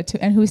broke it,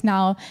 and who's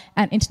now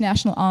an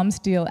international arms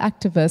deal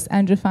activist,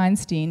 Andrew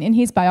Feinstein. In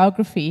his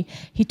biography,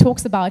 he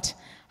talks about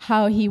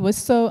how he was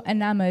so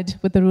enamored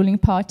with the ruling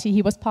party.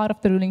 He was part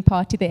of the ruling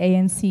party, the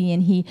ANC,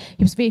 and he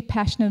was very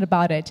passionate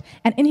about it.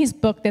 And in his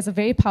book, there's a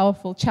very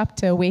powerful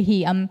chapter where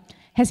he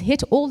has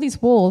hit all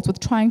these walls with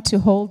trying to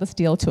hold this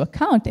deal to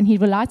account, and he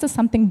realizes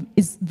something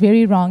is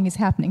very wrong is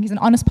happening. He's an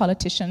honest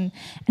politician,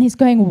 and he's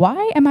going,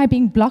 why am I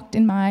being blocked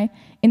in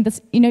this,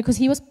 because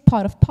he was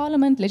part of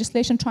parliament,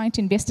 legislation, trying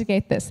to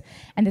investigate this.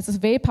 And there's this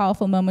very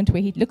powerful moment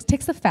where he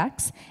takes the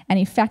facts, and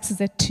he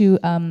faxes it to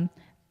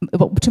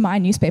to my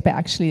newspaper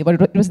actually,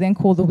 but it was then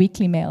called the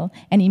Weekly Mail,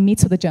 and he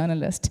meets with a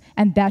journalist,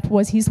 and that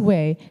was his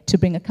way to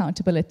bring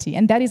accountability.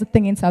 And that is the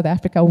thing in South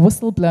Africa,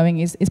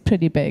 whistleblowing is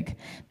pretty big.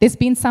 There's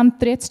been some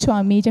threats to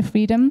our media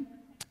freedom,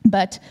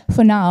 but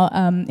for now,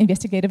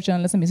 investigative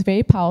journalism is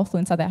very powerful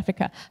in South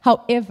Africa.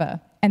 However,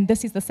 and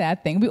this is the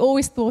sad thing, we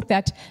always thought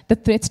that the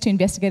threats to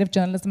investigative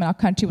journalism in our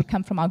country would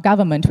come from our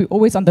government. We're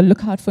always on the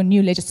lookout for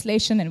new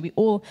legislation, and we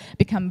all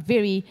become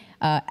very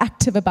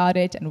active about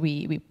it, and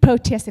we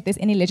protest if there's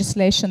any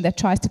legislation that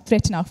tries to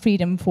threaten our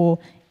freedom for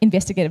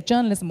investigative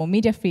journalism or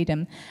media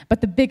freedom.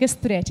 But the biggest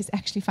threat is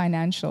actually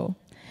financial.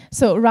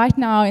 So right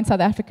now in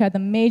South Africa, the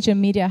major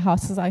media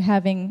houses are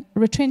having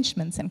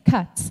retrenchments and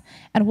cuts.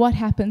 And what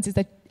happens is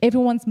that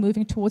everyone's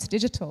moving towards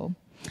digital.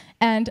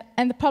 And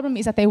the problem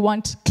is that they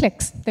want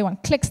clicks. They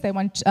want clicks, they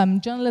want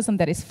journalism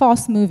that is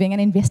fast-moving,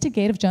 and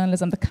investigative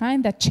journalism, the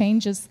kind that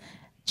changes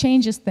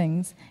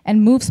things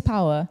and moves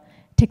power,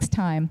 takes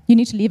time. You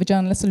need to leave a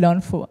journalist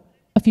alone for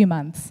a few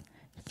months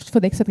so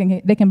they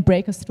can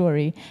break a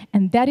story.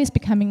 And that is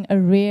becoming a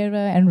rarer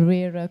and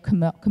rarer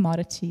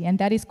commodity, and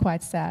that is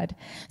quite sad.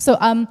 So,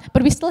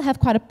 but we still have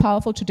quite a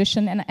powerful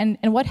tradition,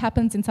 and what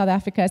happens in South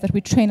Africa is that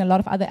we train a lot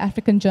of other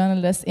African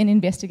journalists in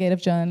investigative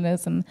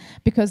journalism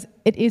because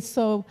it is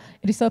so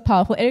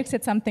powerful. Eric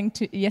said something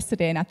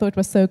yesterday, and I thought it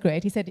was so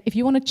great. He said, if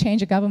you want to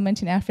change a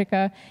government in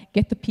Africa,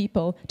 get the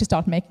people to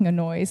start making a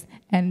noise,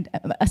 and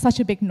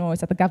such a big noise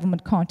that the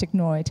government can't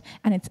ignore it.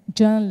 And it's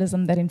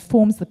journalism that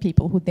informs the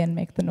people who then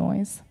make the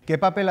noise. ¿Qué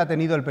papel ha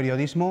tenido el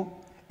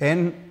periodismo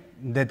en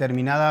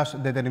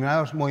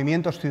determinados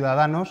movimientos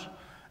ciudadanos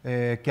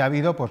que ha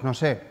habido, pues no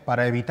sé,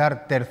 para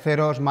evitar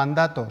terceros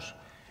mandatos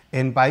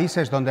en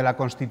países donde la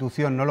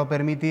Constitución no lo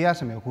permitía?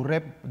 Se me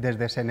ocurre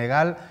desde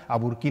Senegal a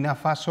Burkina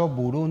Faso,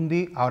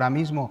 Burundi, ahora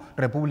mismo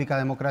República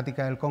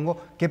Democrática del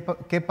Congo.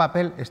 ¿Qué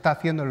papel está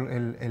haciendo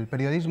el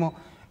periodismo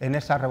en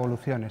esas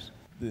revoluciones?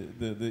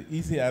 The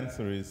easy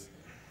answer is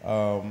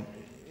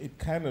it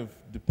kind of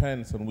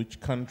depends on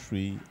which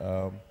country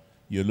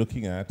you're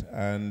looking at,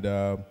 and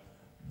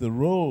the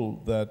role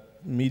that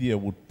media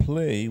would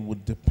play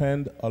would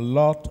depend a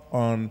lot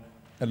on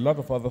a lot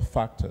of other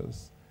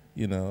factors.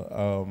 You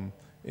know,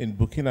 in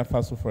Burkina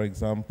Faso, for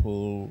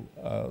example,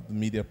 the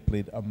media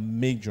played a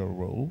major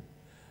role,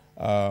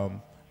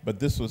 but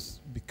this was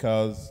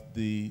because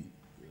the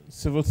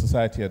civil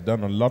society had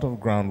done a lot of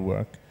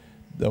groundwork.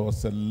 There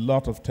was a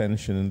lot of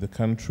tension in the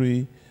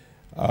country,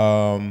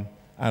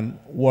 and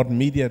what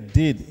media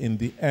did in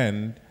the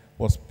end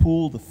was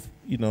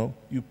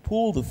you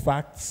pull the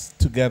facts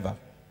together.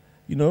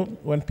 You know,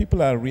 when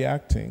people are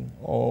reacting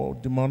or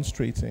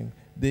demonstrating,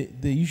 they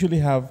usually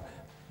have,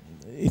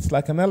 it's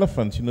like an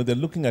elephant, you know, they're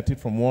looking at it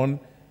from one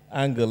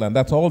angle and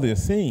that's all they're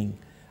seeing.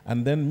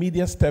 And then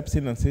media steps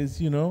in and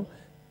says, you know,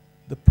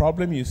 the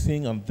problem you're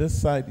seeing on this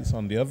side is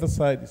on the other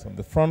side, it's on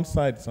the front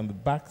side, it's on the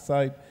back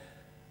side,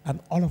 and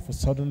all of a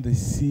sudden they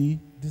see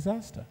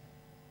disaster.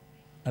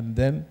 And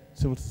then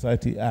civil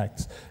society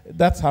acts.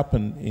 That's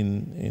happened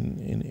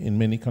in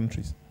many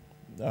countries,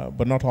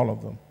 but not all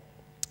of them.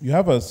 You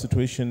have a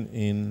situation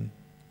in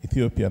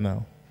Ethiopia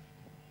now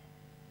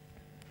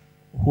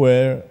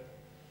where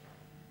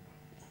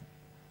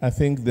I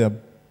think they're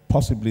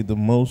possibly the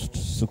most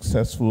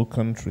successful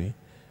country,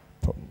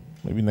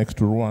 maybe next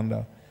to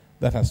Rwanda,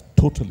 that has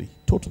totally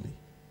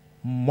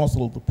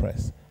muzzled the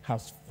press,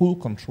 has full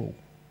control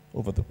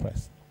over the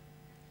press.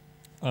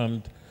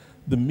 And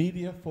the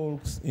media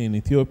folks in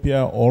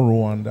Ethiopia or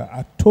Rwanda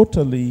are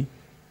totally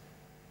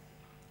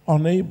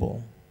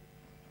unable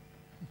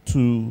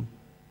to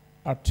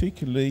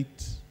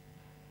articulate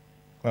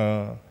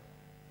the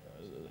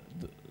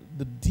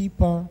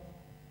deeper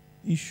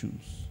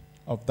issues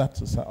of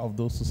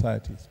those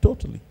societies,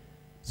 totally.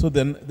 So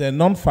they're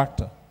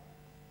non-factor.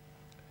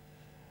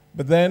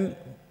 But then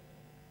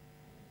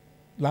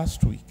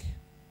last week,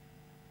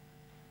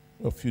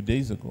 a few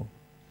days ago,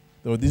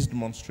 there were these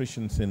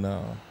demonstrations in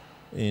the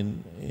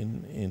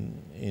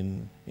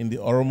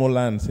Oromo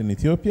lands in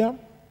Ethiopia,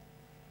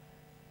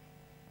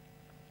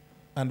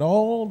 and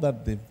all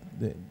that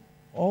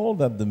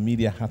the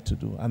media had to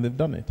do, and they've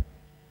done it,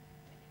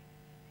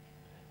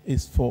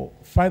 is for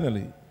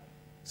finally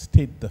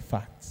state the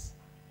facts.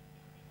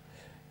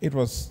 It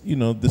was, you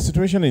know, the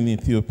situation in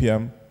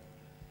Ethiopia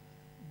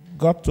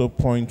got to a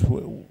point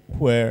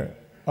where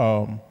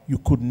you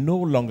could no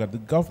longer, the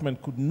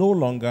government could no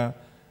longer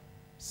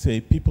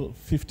say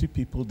 50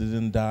 people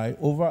didn't die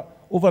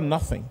over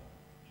nothing.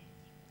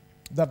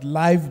 That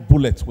live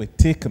bullets were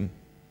taken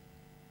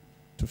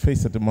to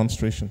face a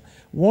demonstration.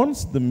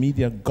 Once the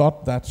media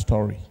got that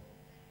story,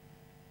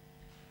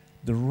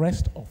 the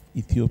rest of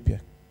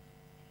Ethiopia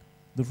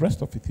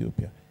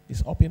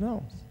is up in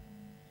arms.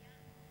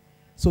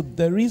 So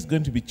there is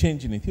going to be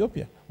change in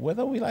Ethiopia,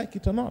 whether we like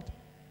it or not.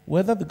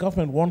 Whether the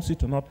government wants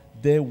it or not,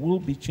 there will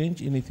be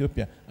change in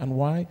Ethiopia. And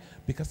why?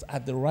 Because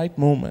at the right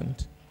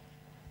moment,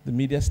 the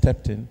media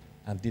stepped in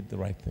and did the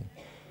right thing.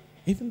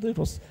 Even though it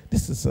was,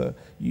 this is a,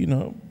 you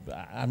know,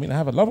 I mean, I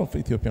have a lot of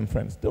Ethiopian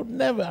friends. They would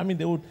never, I mean,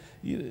 they would,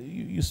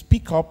 you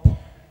speak up,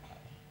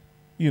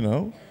 you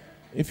know,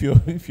 if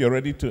you're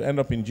ready to end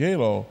up in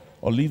jail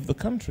or leave the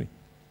country.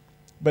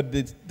 But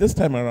this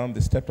time around,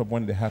 they stepped up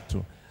when they had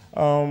to.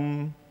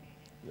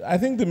 I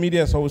think the media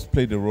has always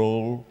played a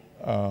role,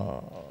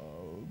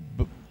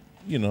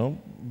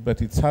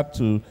 but it's hard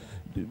to,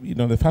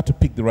 they've had to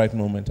pick the right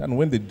moment. And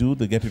when they do,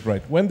 they get it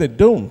right. When they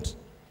don't,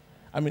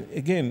 I mean,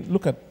 again,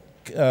 look at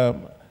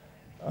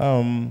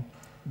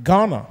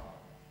Ghana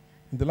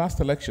in the last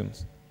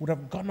elections would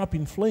have gone up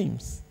in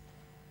flames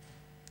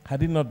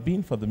had it not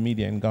been for the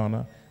media in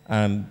Ghana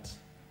and,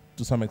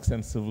 to some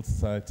extent, civil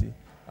society,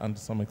 and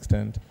to some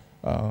extent,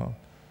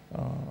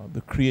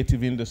 the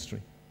creative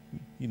industry,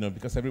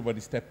 because everybody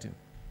stepped in.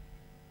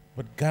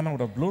 But Ghana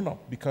would have blown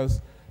up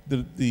because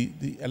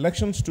the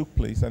elections took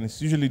place, and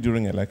it's usually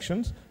during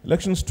elections.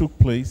 Elections took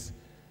place,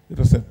 it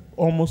was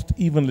almost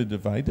evenly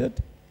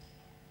divided,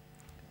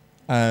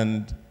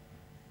 and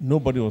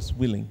nobody was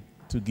willing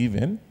to give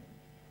in.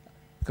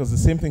 Because the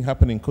same thing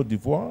happened in Côte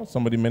d'Ivoire.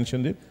 Somebody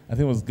mentioned it. I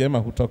think it was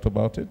Gema who talked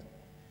about it.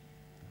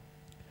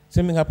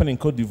 Same thing happened in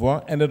Côte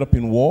d'Ivoire, ended up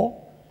in war,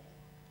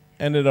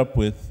 ended up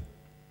with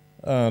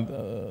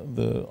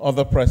the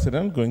other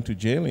president going to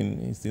jail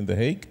in The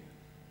Hague.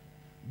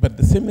 But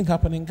the same thing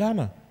happened in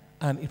Ghana.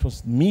 And it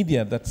was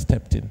media that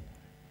stepped in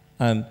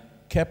and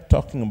kept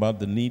talking about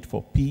the need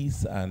for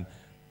peace and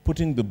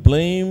putting the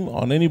blame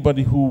on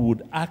anybody who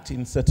would act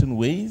in certain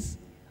ways.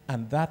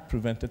 And that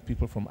prevented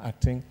people from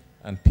acting,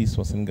 and peace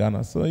was in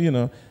Ghana. So,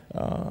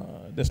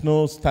 there's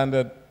no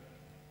standard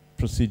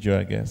procedure,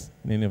 I guess,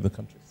 in any of the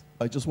countries.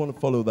 I just want to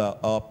follow that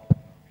up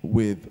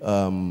with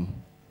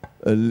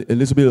a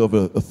little bit of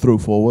a throw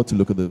forward to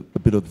look at a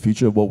bit of the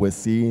future of what we're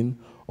seeing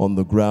on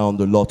the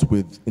ground a lot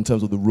in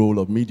terms of the role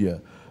of media.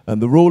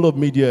 And the role of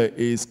media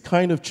is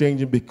kind of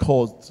changing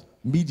because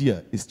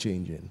media is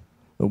changing.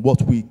 And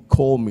what we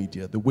call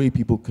media, the way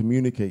people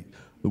communicate,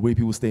 the way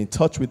people stay in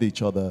touch with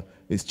each other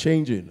is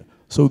changing.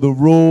 So the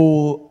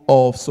role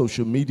of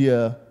social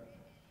media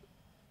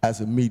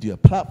as a media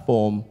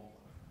platform,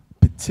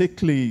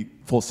 particularly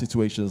for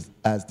situations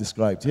as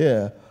described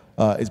here,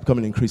 is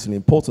becoming increasingly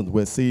important.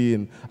 We're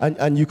seeing,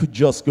 and you could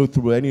just go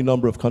through any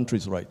number of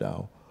countries right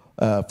now.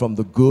 From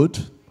the good,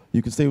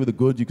 you could stay with the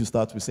good, you could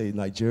start with, say,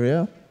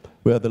 Nigeria,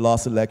 where the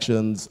last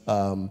elections,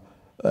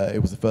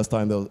 it was the first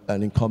time that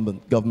an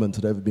incumbent government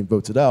had ever been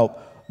voted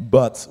out.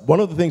 But one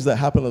of the things that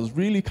happened that was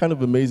really kind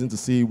of amazing to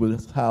see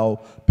was how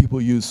people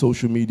use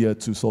social media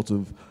to sort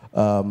of,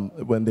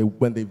 when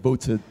they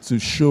voted, to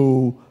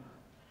show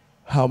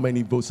how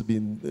many votes have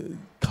been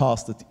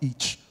cast at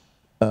each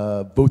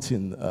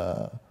voting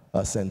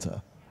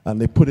center. And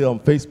they put it on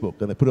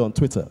Facebook and they put it on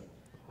Twitter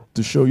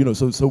to show,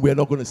 so we're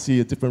not going to see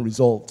a different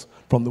result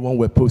from the one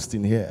we're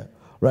posting here,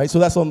 right? So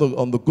that's on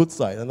the good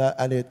side,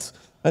 and it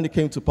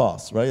came to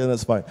pass, right? And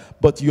that's fine.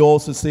 But you're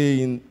also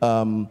seeing,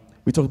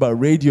 we talked about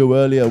radio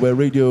earlier, where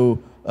radio,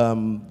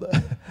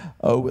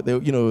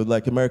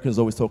 like Americans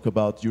always talk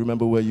about, you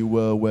remember where you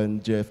were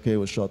when JFK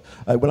was shot.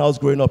 When I was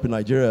growing up in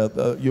Nigeria,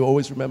 you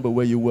always remember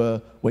where you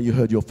were when you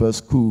heard your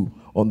first coup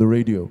on the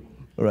radio,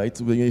 right?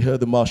 When you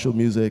heard the martial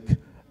music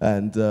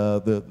and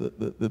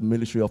the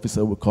military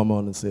officer would come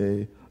on and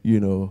say,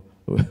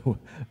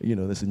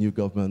 there's a new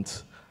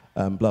government,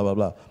 blah, blah,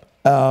 blah.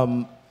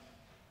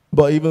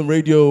 But even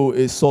radio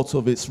is sort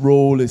of, its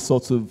role is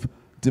sort of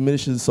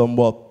diminishes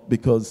somewhat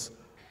because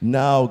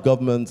now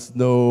governments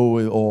know,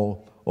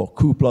 or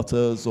coup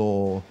plotters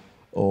or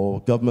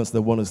governments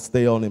that want to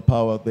stay on in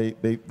power,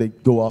 they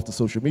go after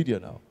social media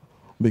now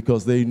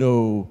because they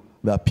know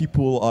that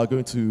people are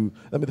going to,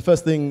 the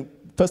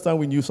first time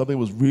we knew something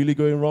was really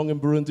going wrong in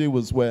Burundi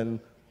was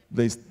when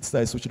they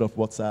started switching off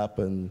WhatsApp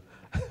and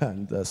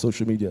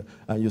social media.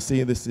 And you're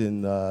seeing this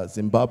in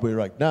Zimbabwe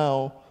right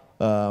now,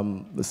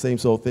 the same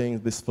sort of thing,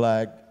 this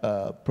flag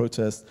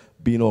protest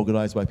being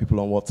organized by people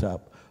on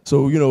WhatsApp.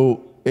 So,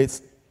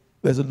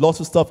 there's a lot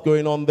of stuff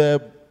going on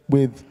there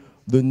with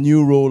the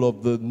new role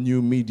of the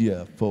new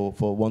media, for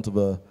want of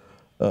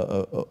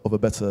a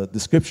better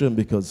description,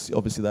 because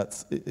obviously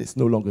it's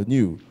no longer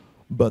new.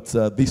 But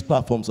these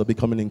platforms are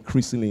becoming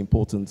increasingly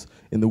important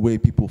in the way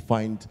people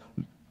find,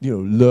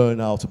 learn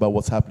out about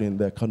what's happening in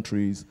their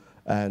countries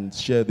and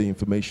share the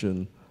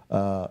information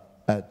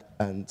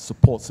and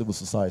support civil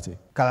society.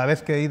 Cada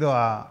vez que he ido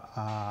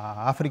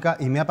a África,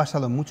 y me ha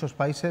pasado en muchos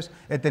países,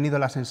 he tenido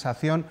la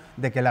sensación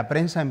de que la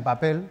prensa en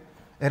papel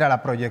era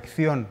la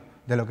proyección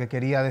de lo que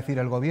quería decir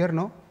el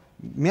gobierno.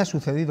 Me ha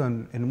sucedido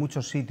en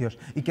muchos sitios,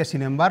 y que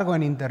sin embargo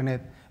en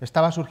Internet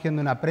estaba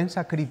surgiendo una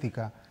prensa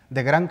crítica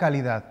de gran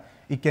calidad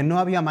y que no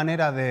había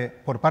manera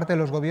por parte de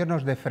los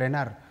gobiernos de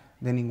frenar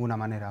de ninguna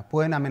manera.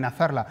 Pueden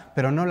amenazarla,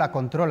 pero no la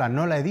controlan,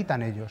 no la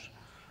editan ellos.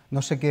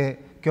 No sé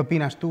qué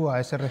opinas tú a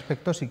ese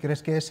respecto, si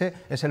crees que ese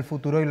es el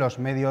futuro y los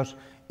medios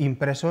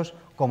impresos,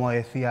 como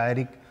decía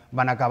Eric,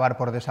 van a acabar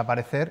por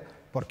desaparecer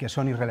porque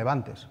son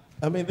irrelevantes.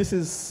 This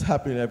is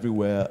happening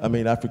everywhere.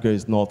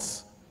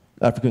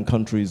 African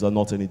countries are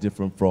not any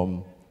different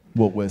from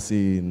what we're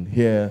seeing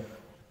here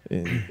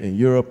in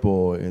Europe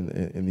or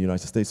in the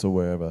United States or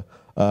wherever.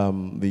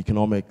 The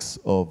economics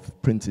of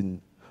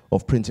printing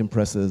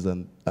presses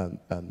and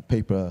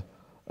paper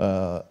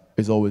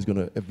is always going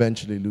to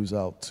eventually lose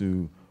out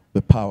to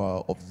the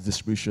power of the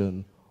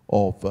distribution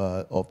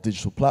of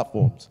digital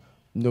platforms.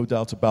 No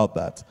doubt about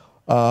that.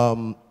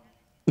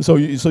 So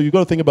you've got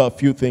to think about a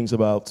few things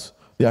about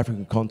the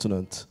African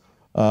continent.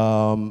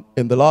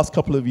 In the last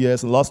couple of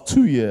years, in the last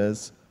 2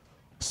 years,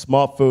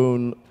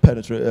 smartphone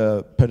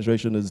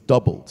penetration has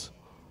doubled.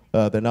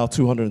 There are now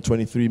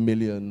 223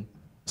 million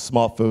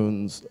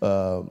smartphones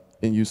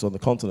in use on the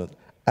continent,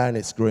 and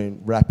it's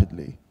growing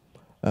rapidly.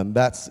 And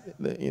that's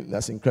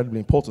incredibly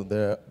important.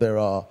 There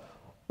are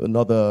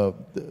another,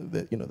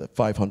 the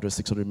 500,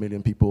 600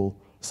 million people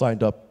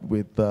signed up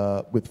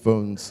with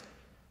phones,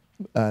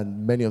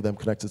 and many of them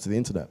connected to the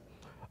internet.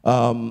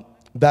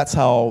 That's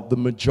how the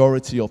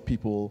majority of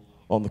people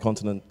on the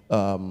continent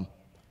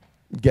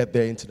get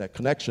their internet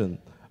connection.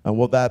 And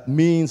what that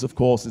means, of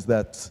course, is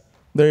that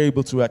they're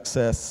able to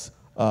access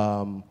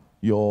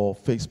your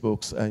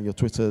Facebooks and your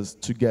Twitters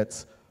to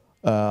get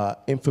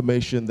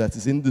information that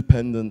is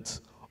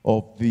independent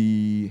of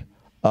the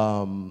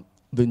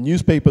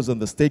newspapers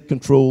and the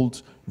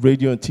state-controlled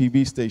radio and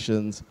TV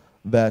stations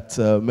that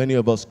many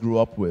of us grew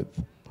up with.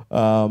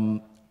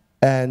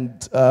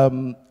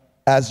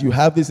 As you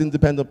have these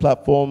independent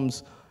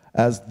platforms,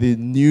 as the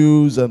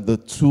news and the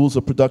tools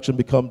of production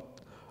become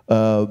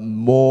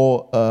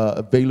more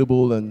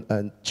available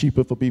and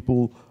cheaper for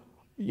people,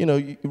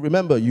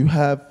 remember, you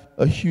have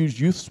a huge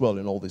youth swell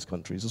in all these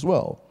countries as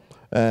well.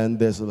 And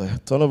there's a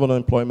ton of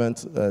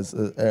unemployment, as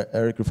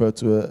Eric referred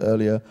to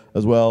earlier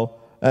as well.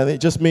 And it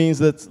just means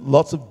that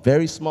lots of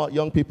very smart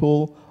young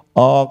people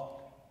are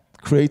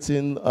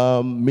creating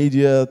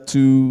media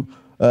to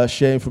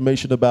share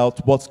information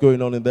about what's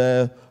going on in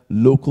their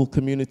local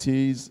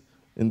communities,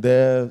 in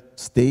their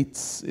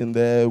states, in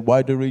their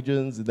wider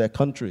regions, in their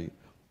country.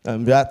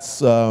 And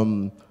that's,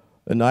 and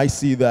I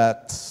see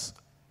that,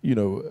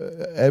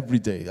 every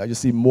day. I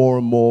just see more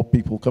and more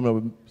people coming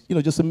up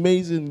with, just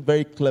amazing,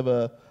 very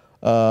clever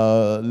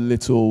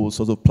little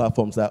sort of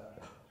platforms that,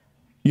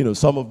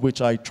 some of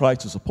which I try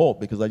to support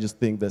because I just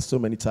think there's so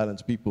many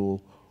talented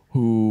people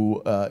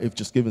who, if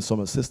just given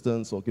some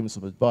assistance or given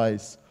some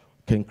advice,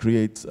 can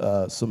create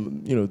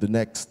some, the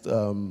next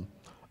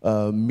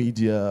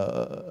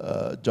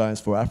media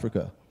giants for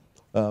Africa.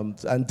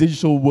 And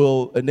digital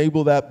will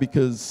enable that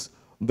because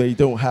they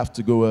don't have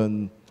to go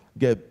and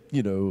get,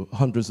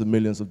 hundreds of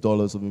millions of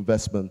dollars of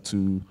investment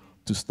to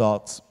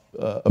start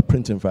a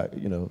printing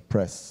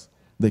press.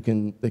 They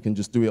can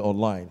just do it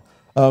online.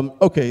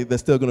 Okay,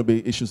 there's still going to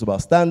be issues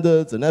about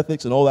standards and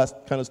ethics and all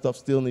that kind of stuff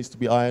still needs to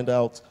be ironed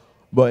out.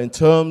 But in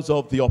terms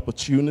of the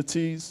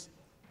opportunities,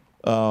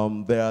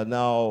 there are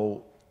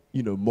now,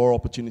 more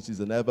opportunities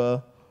than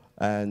ever.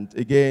 And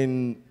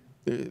again,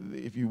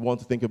 if you want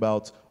to think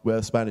about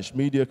where Spanish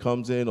media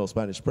comes in or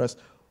Spanish press,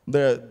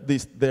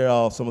 there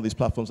are some of these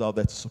platforms out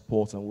there to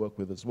support and work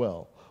with as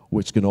well,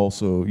 which can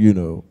also,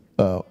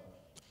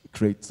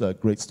 create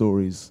great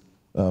stories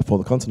for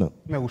the continent.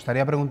 Me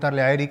gustaría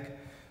preguntarle a Eric,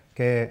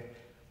 que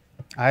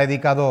ha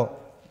dedicado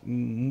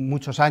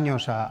muchos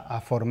años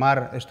a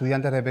formar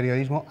estudiantes de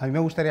periodismo. A mí me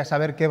gustaría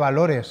saber qué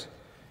valores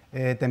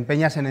te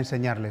empeñas en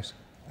enseñarles.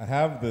 I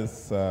have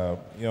this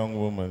young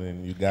woman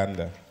in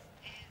Uganda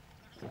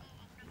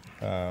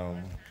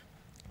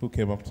who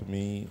came up to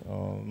me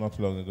not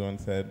long ago and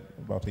said,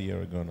 about a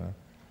year ago now,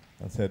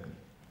 and said,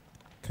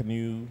 "Can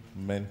you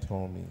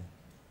mentor me?"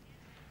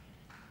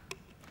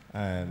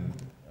 And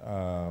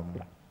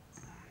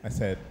I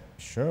said,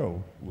 "Sure,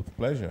 with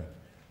pleasure."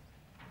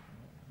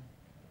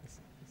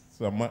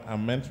 So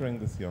I'm mentoring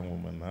this young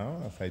woman now,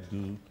 as I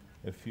do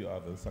a few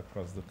others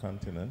across the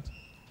continent.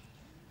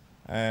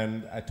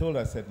 And I told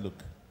her, I said,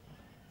 look,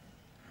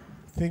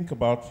 think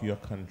about your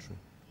country.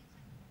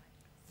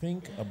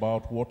 Think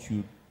about what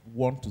you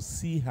want to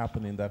see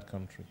happen in that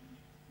country.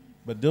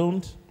 But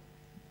don't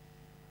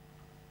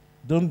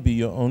be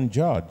your own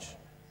judge.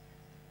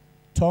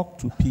 Talk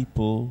to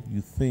people you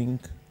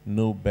think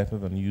know better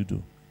than you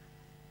do.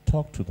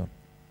 Talk to them.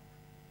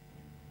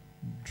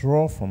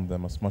 Draw from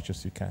them as much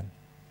as you can.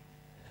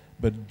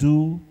 But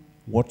do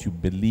what you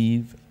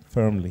believe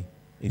firmly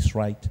is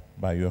right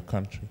by your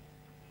country.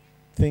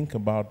 Think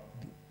about,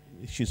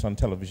 she's on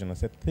television, I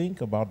said, think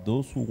about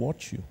those who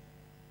watch you.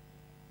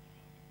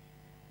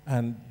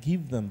 And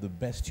give them the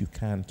best you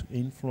can to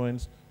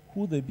influence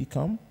who they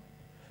become,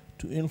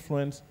 to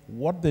influence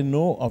what they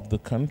know of the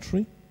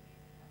country.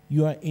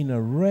 You are in a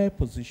rare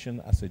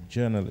position as a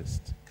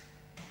journalist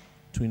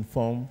to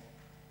inform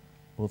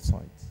both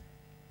sides.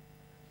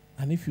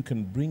 And if you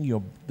can bring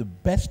the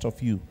best of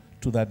you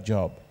to that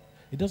job,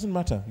 it doesn't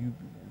matter.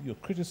 You're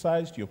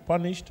criticized, you're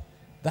punished,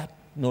 that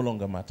no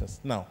longer matters.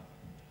 Now,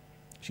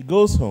 she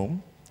goes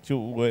home,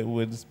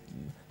 we're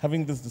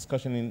having this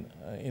discussion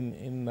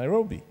in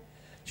Nairobi.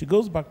 She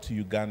goes back to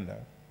Uganda,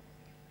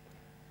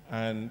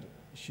 and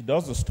she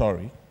does a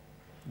story,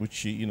 which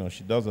she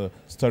does a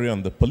story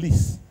on the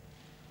police.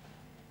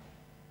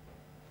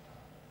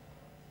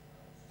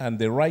 And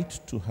they write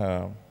to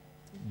her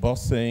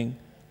boss saying,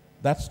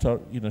 that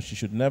story,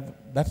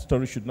 that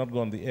story should not go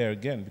on the air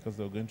again because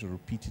they're going to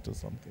repeat it or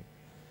something.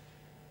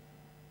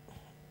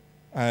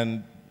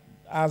 And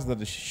asked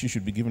that she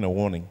should be given a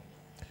warning.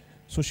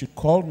 So she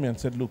called me and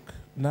said, look,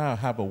 now I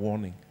have a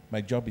warning.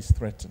 My job is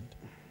threatened.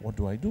 What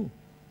do I do?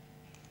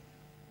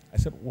 I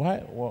said, why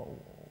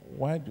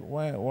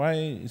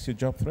is your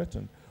job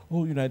threatened?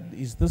 Oh, you know,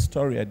 it's this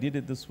story. I did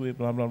it this way,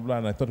 blah, blah, blah,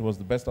 and I thought it was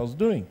the best I was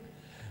doing.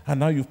 And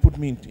now you've put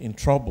me in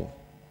trouble.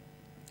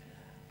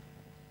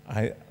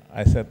 I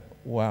said,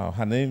 wow,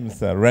 her name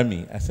is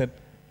Remy. I said,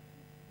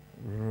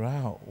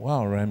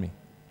 wow, Remy,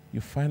 you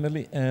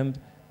finally earned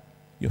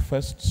your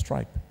first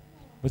stripe.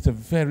 But it's a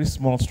very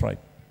small stripe.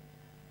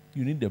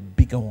 You need a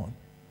bigger one.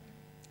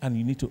 And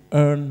you need to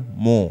earn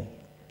more.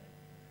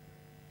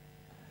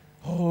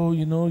 Oh,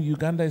 you know,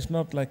 Uganda is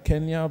not like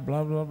Kenya,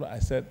 blah, blah, blah. I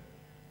said,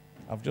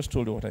 I've just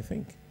told you what I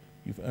think.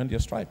 You've earned your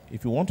stripe.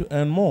 If you want to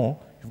earn more,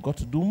 you've got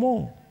to do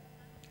more.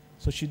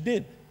 So she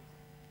did.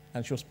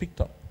 And she was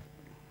picked up.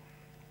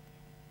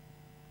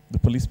 The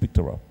police picked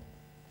her up.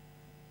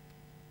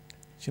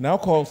 She now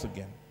calls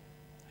again.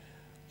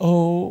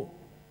 Oh,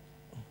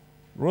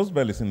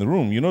 Rosebell is in the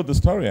room. You know the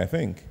story, I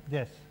think.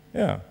 Yes.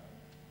 Yeah.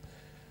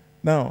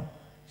 Now,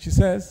 she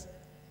says,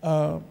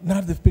 now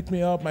they've picked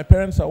me up. My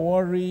parents are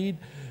worried.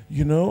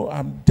 You know,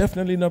 I'm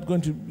definitely not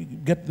going to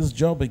get this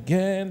job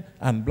again,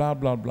 and blah,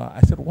 blah, blah.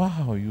 I said,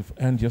 wow, you've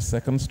earned your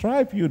second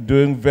stripe. You're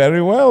doing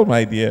very well,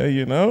 my dear,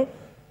 you know.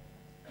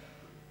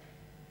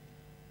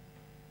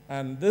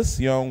 And this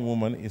young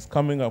woman is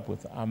coming up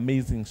with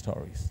amazing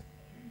stories.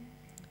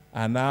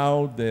 And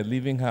now they're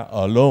leaving her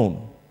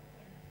alone,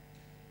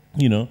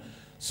 you know.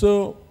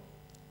 So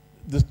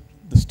the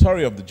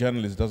story of the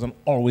journalist doesn't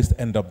always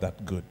end up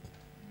that good.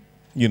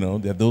 You know,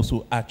 there are those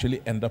who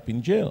actually end up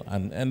in jail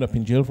and end up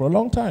in jail for a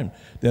long time.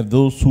 There are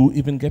those who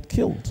even get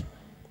killed.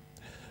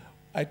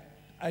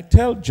 I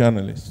tell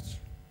journalists,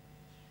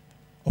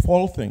 of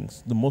all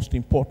things, the most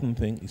important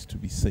thing is to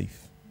be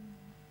safe.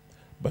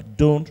 But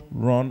don't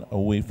run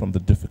away from the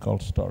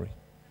difficult story.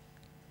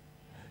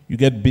 You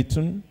get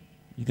beaten,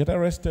 you get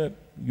arrested,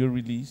 you're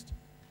released,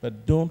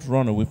 but don't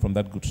run away from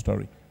that good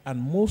story.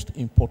 And most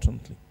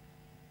importantly,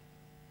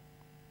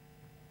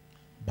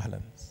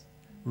 balance.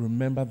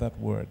 Remember that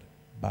word,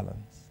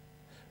 balance.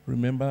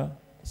 Remember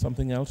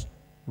something else,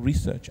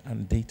 research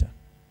and data.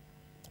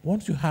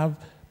 Once you have,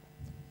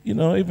 you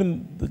know,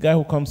 even the guy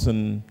who comes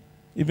and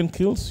even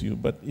kills you,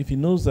 but if he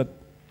knows that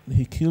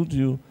he killed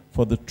you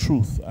for the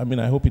truth, I mean,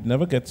 I hope it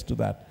never gets to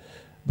that.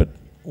 But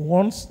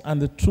once,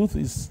 and the truth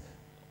is,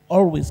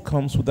 always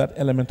comes with that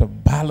element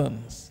of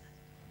balance,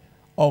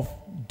 of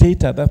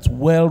data that's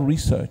well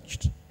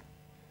researched.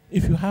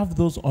 If you have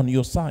those on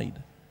your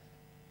side,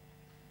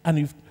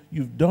 and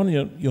you've done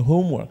your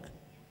homework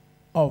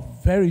of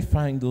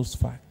verifying those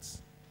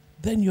facts,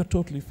 then you're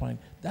totally fine.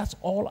 That's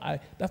all I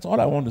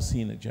want to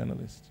see in a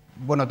journalist.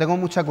 Bueno, tengo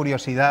mucha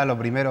curiosidad, lo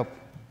primero,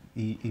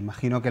 y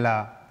imagino que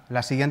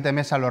la siguiente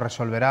mesa lo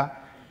resolverá,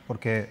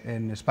 porque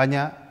en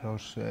España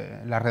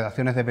las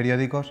redacciones de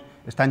periódicos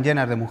están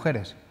llenas de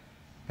mujeres,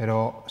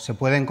 pero se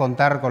pueden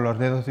contar con los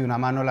dedos de una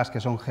mano las que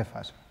son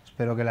jefas.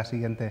 Espero que la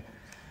siguiente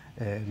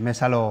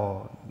mesa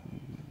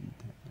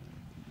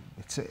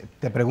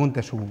te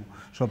pregunte su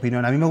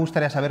opinión. A mí me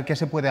gustaría saber qué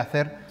se puede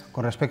hacer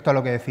con respecto a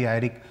lo que decía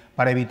Eric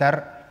para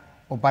evitar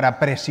o para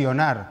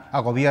presionar a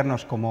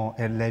gobiernos como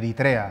el de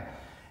Eritrea,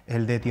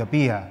 el de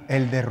Etiopía,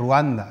 el de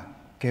Ruanda,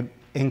 que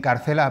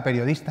encarcela a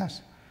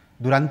periodistas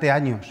durante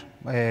años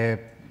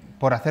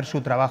por hacer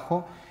su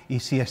trabajo, y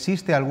si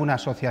existe alguna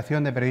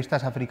asociación de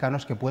periodistas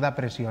africanos que pueda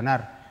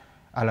presionar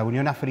a la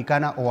Unión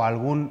Africana o a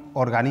algún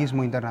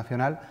organismo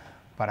internacional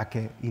para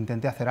que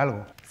intente hacer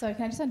algo. Sorry,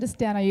 can I just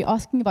understand, are you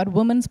asking about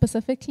women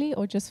specifically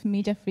or just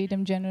media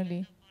freedom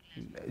generally?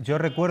 Yo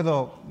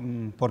recuerdo,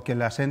 porque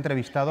las he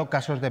entrevistado,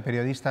 casos de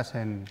periodistas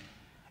en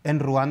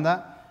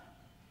Ruanda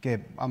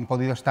que han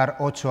podido estar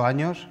 8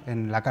 años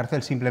en la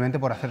cárcel simplemente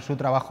por hacer su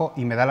trabajo,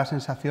 y me da la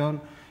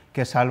sensación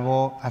que,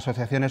 salvo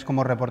asociaciones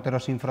como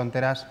Reporteros Sin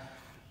Fronteras,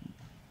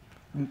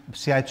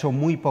 se ha hecho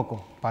muy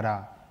poco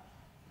para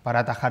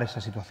atajar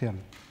esa situación.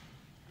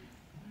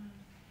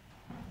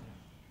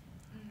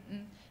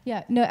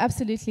 Yeah, no,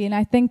 absolutely, and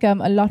I think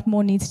a lot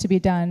more needs to be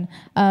done.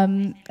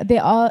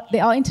 There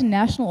are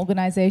international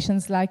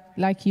organizations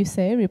like you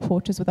say,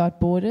 Reporters Without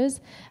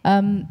Borders.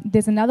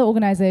 There's another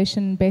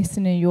organization based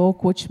in New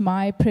York which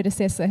my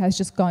predecessor has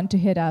just gone to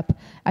head up.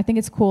 I think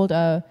it's called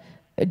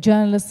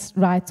Journalists'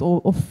 Rights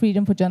or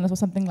Freedom for Journalists or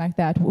something like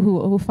that,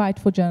 who fight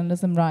for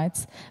journalism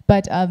rights.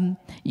 But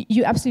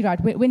you're absolutely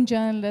right. When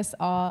journalists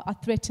are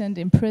threatened,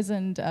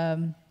 imprisoned,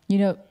 you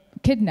know,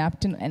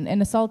 kidnapped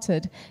and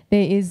assaulted,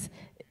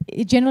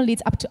 it generally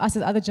it's up to us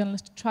as other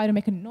journalists to try to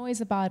make a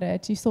noise about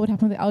it. You saw what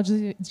happened with the Al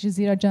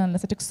Jazeera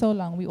journalists. It took so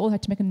long. We all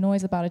had to make a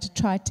noise about it to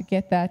try to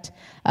get that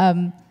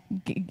kind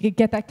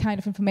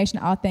of information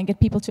out there and get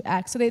people to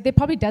act. So there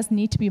probably does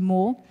need to be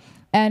more.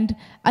 And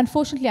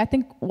unfortunately, I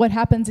think what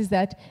happens is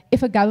that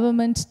if a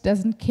government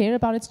doesn't care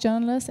about its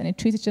journalists and it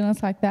treats its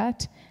journalists like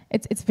that,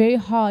 it's very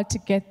hard to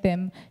get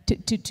them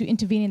to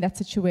intervene in that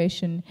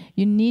situation.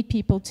 You need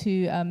people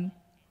to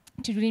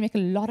to really make a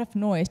lot of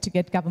noise to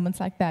get governments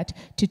like that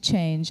to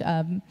change.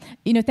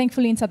 You know,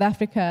 thankfully in South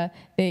Africa,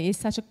 there is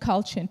such a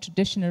culture and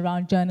tradition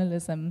around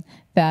journalism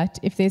that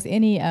if there's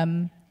any,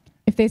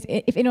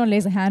 if anyone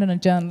lays a hand on a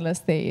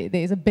journalist, there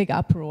is a big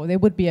uproar. There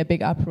would be a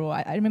big uproar.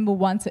 I remember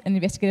once an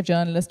investigative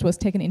journalist was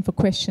taken in for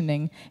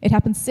questioning. It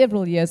happened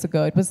several years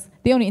ago. It was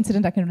the only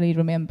incident I can really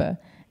remember.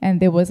 And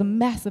there was a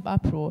massive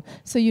uproar.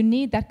 So you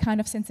need that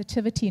kind of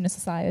sensitivity in a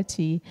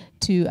society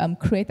to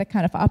create that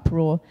kind of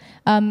uproar.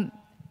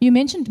 You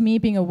mentioned me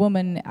being a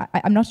woman.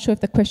 I'm not sure if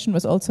the question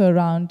was also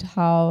around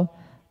how,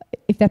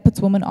 if that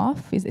puts women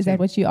off. Is that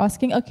what you're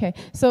asking? Okay.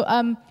 So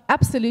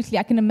absolutely,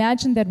 I can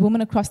imagine that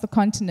women across the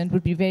continent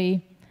would be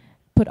very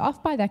put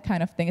off by that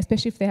kind of thing,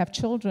 especially if they have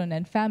children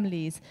and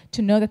families,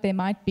 to know that they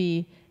might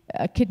be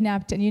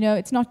kidnapped. And you know,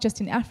 it's not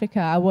just in Africa.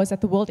 I was at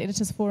the World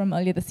Editors Forum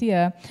earlier this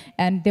year,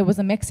 and there was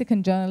a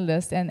Mexican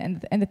journalist,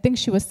 and the things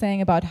she was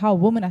saying about how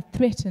women are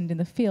threatened in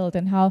the field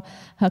and how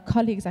her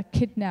colleagues are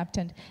kidnapped,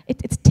 and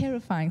it's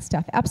terrifying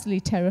stuff,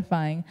 absolutely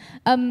terrifying.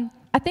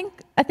 I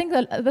think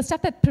the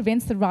stuff that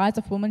prevents the rise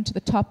of women to the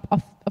top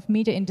of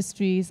media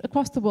industries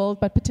across the world,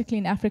 but particularly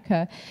in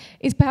Africa,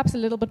 is perhaps a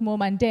little bit more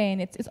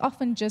mundane. It's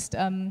often just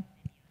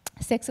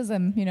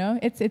sexism, you know.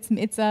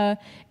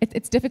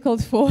 It's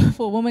difficult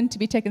for women to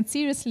be taken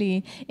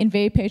seriously in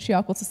very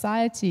patriarchal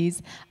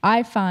societies.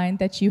 I find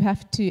that you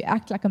have to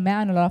act like a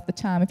man a lot of the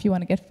time if you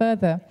want to get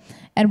further.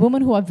 And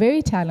women who are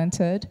very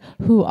talented,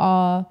 who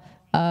are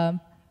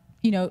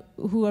you know,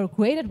 who are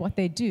great at what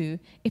they do,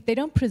 if they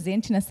don't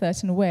present in a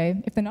certain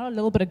way, if they're not a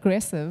little bit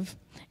aggressive,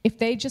 if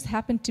they just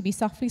happen to be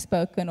softly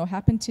spoken or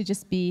happen to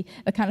just be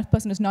the kind of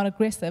person who's not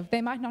aggressive, they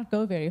might not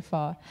go very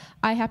far.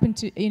 I happen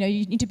to, you know,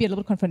 you need to be a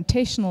little bit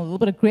confrontational, a little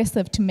bit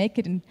aggressive to make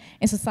it in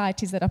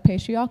societies that are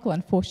patriarchal,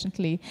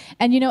 unfortunately.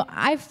 And, you know,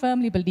 I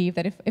firmly believe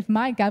that if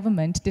my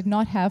government did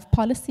not have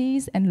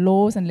policies and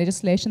laws and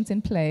legislations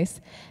in place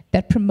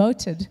that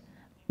promoted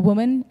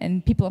women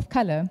and people of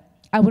color,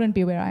 I wouldn't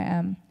be where I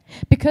am.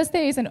 Because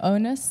there is an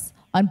onus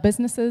on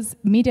businesses,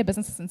 media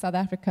businesses in South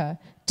Africa,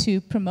 to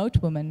promote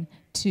women,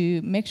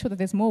 to make sure that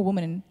there's more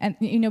women, and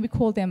you know, we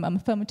call them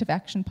affirmative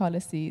action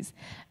policies,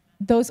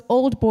 those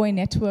old boy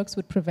networks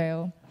would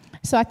prevail.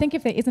 So I think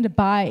if there isn't a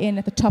buy-in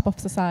at the top of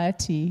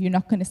society, you're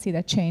not going to see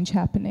that change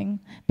happening,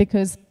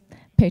 because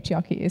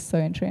patriarchy is so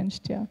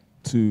entrenched, yeah.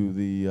 To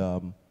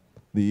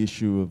the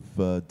issue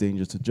of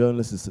danger to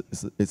journalists,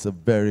 it's a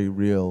very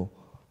real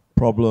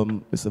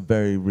problem. It's a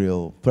very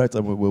real threat.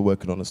 I mean, we're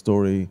working on a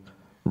story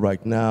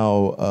right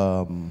now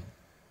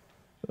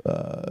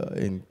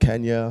in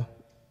Kenya,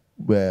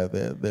 where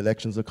the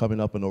elections are coming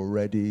up, and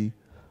already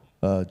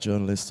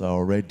journalists are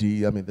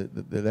already, I mean,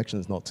 the election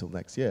is not till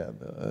next year,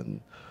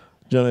 and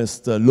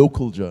journalists,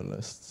 local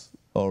journalists,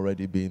 are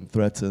already being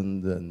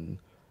threatened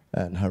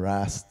and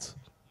harassed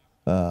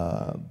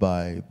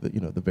by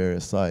the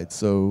various sides.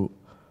 So,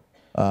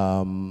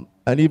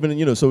 and even,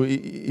 you know, so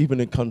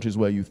even in countries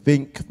where you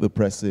think the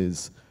press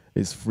is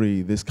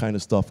free, this kind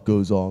of stuff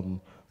goes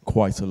on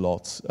quite a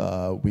lot.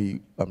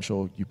 I'm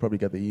sure you probably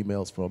get the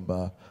emails from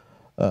from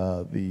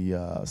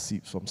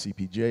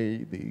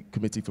CPJ, the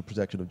Committee for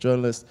Protection of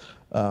Journalists.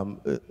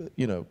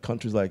 You know,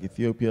 countries like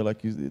Ethiopia,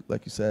 like you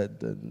said,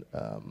 and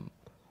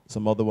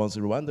some other ones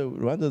in Rwanda.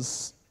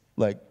 Rwanda's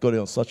like got it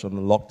on such on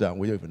lockdown.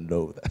 We don't even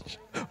know that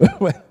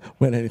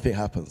when anything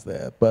happens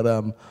there. But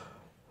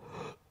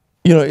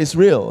you know, it's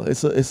real.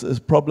 It's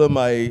a problem.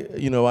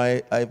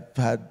 I've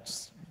had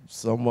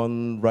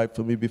someone write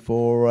for me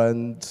before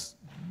and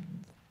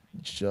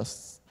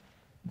just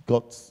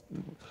got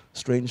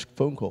strange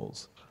phone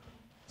calls.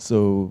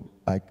 So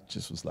I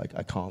just was like,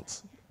 I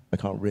can't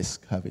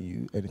risk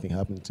having anything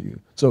happening to you.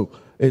 So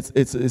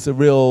it's a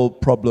real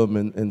problem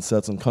in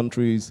certain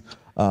countries.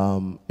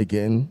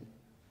 Again,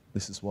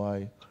 this is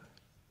why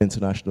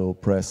international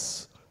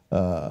press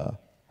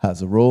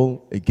has a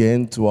role.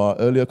 Again, to our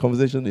earlier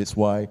conversation, it's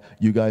why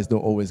you guys don't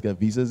always get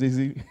visas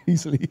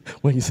easily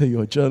when you say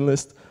you're a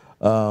journalist.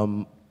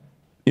 So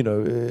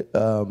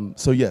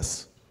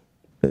yes,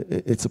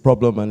 it's a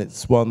problem, and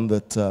it's one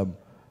that,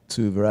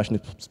 to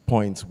Verashni's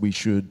point, we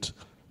should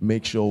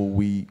make sure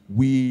we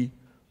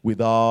with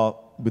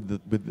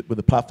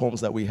the platforms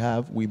that we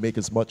have, we make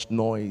as much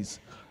noise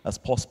as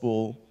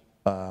possible.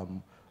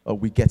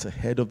 We get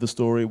ahead of the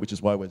story, which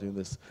is why we're doing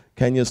this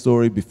Kenya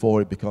story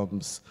before it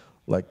becomes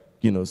like,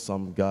 you know,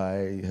 some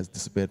guy has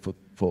disappeared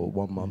for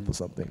 1 month or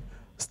something.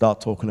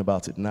 Start talking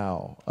about it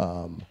now,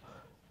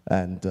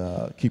 and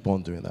keep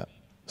on doing that.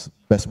 It's the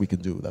best we can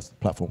do. That's the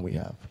platform we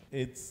have.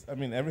 I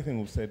mean, everything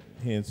we've said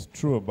here is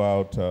true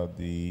about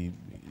the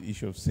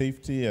issue of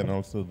safety and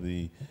also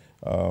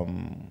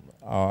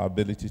our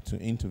ability to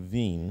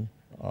intervene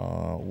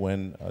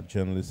when a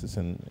journalist is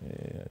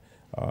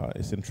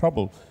in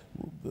trouble.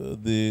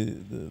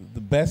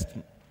 The best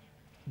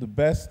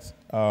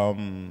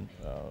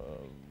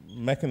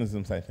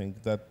mechanisms, I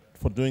think, that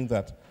for doing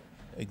that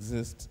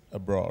exist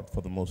abroad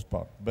for the most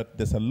part. But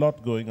there's a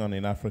lot going on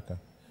in Africa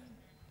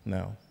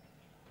now.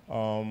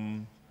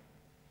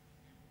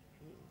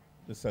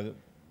 There's a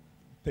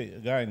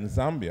guy in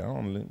Zambia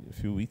only a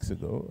few weeks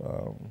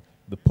ago,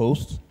 the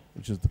Post,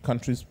 which is the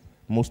country's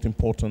most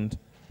important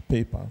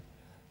paper,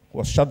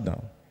 was shut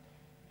down.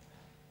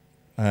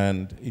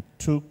 And it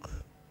took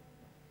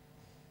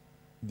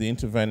the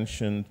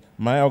intervention,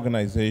 my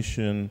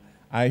organization,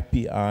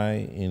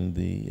 IPI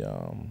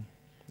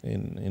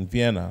in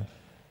Vienna,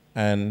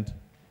 and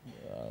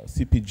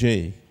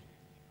CPJ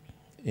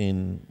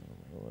in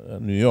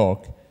New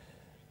York.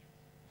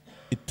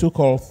 It took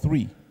all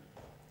three.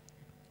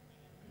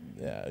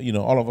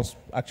 All of us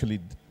actually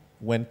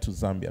went to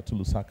Zambia, to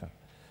Lusaka.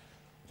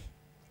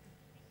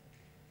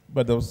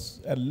 But there was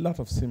a lot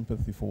of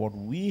sympathy for what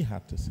we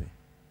had to say.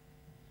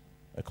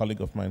 A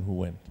colleague of mine who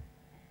went.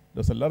 There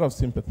was a lot of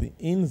sympathy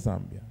in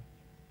Zambia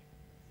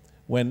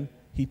when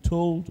he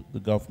told the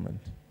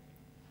government,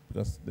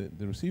 because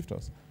they received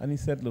us, and he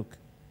said, look,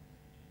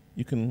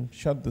 you can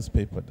shut this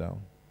paper down.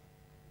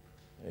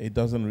 It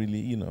doesn't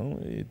really,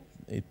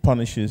 it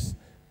punishes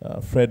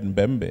Fred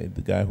Mbembe,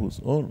 the guy who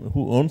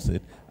owns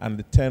it, and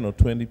the 10 or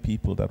 20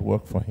 people that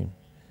work for him.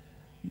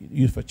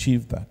 You've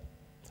achieved that.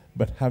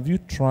 But have you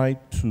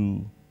tried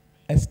to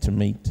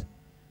estimate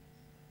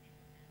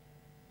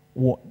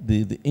what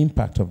the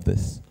impact of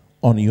this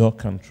on your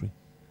country?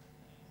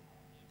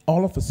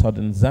 All of a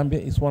sudden, Zambia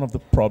is one of the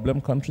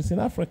problem countries in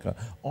Africa.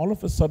 All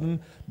of a sudden,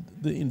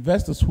 the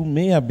investors who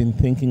may have been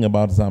thinking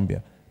about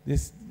Zambia,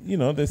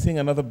 they're seeing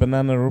another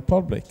banana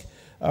republic,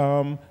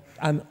 and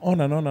on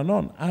and on and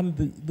on. And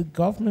the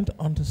government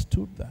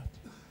understood that.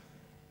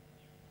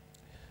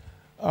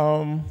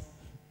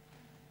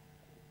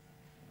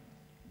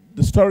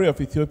 The story of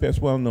Ethiopia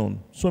is well known.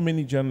 So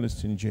many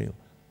journalists in jail.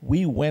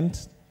 We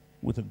went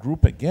with a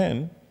group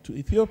again to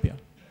Ethiopia.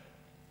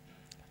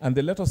 And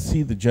they let us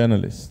see the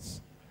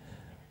journalists.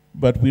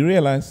 But we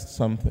realized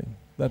something,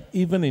 that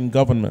even in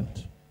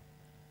government,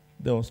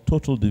 there was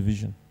total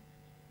division.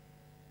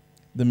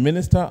 The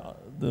minister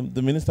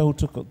who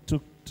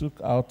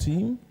took our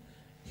team,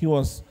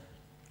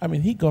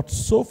 he got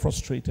so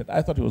frustrated,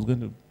 I thought he was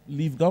going to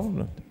leave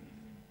government.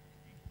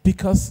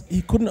 Because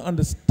he couldn't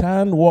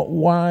understand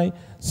why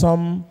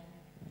some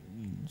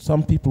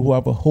people who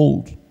have a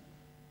hold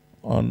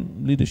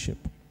on leadership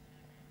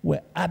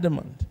were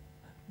adamant.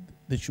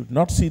 They should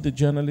not see the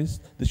journalists,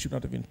 they should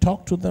not even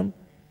talk to them.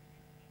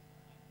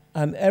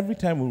 And every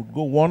time we would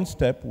go one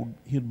step,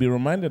 he'd be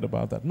reminded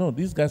about that. No,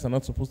 these guys are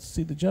not supposed to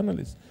see the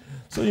journalists.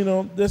 So,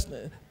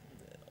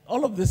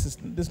 all of this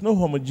there's no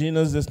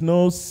homogeneous, there's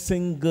no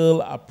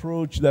single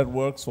approach that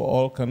works for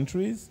all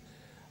countries.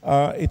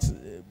 It's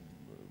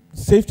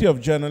safety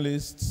of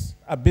journalists,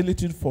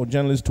 ability for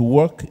journalists to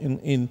work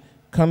in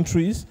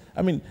countries.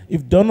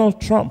 If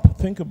Donald Trump,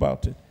 think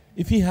about it,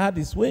 if he had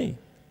his way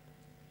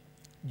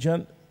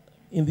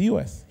in the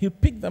US, he'll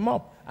pick them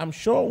up. I'm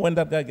sure when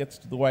that guy gets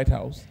to the White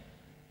House,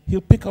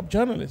 he'll pick up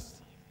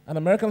journalists. And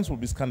Americans will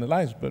be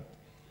scandalized, but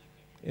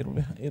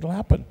it'll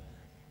happen.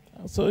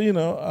 So,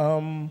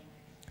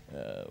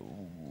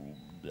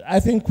 I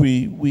think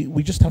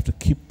we just have to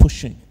keep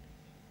pushing.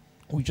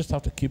 We just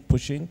have to keep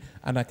pushing,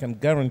 and I can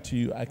guarantee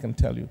you, I can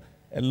tell you,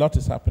 a lot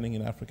is happening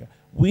in Africa.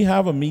 We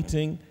have a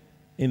meeting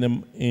in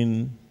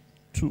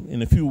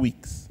a few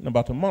weeks, in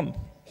about a month,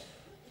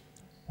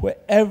 where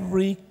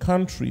every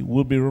country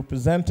will be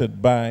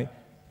represented by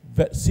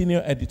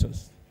senior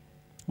editors.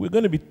 We're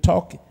going to be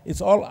talking,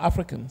 it's all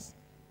Africans.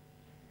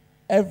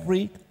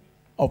 Every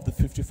of the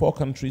 54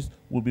 countries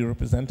will be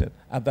represented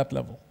at that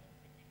level.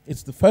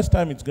 It's the first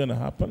time it's going to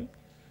happen.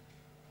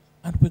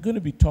 And we're going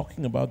to be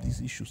talking about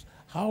these issues,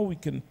 how we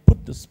can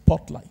put the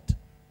spotlight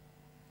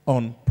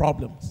on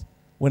problems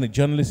when a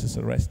journalist is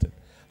arrested.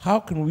 How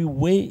can we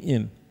weigh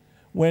in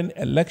when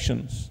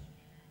elections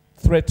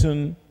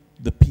threaten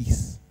the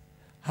peace?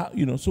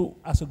 So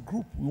as a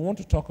group, we want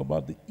to talk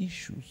about the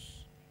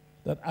issues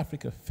that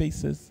Africa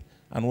faces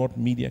and what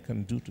media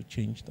can do to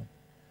change them.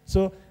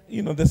 So,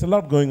 there's a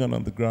lot going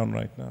on the ground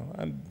right now,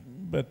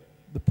 but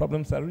the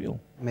problems are real.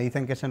 Me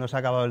dicen que se nos ha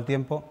acabado el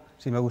tiempo.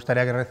 Sí, me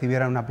gustaría que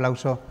recibieran un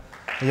aplauso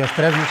ellos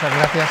tres. Muchas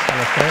gracias a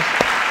los tres.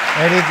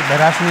 Eric,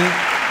 Verashni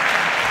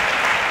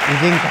y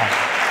Yinka.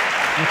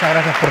 Muchas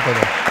gracias por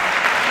todo.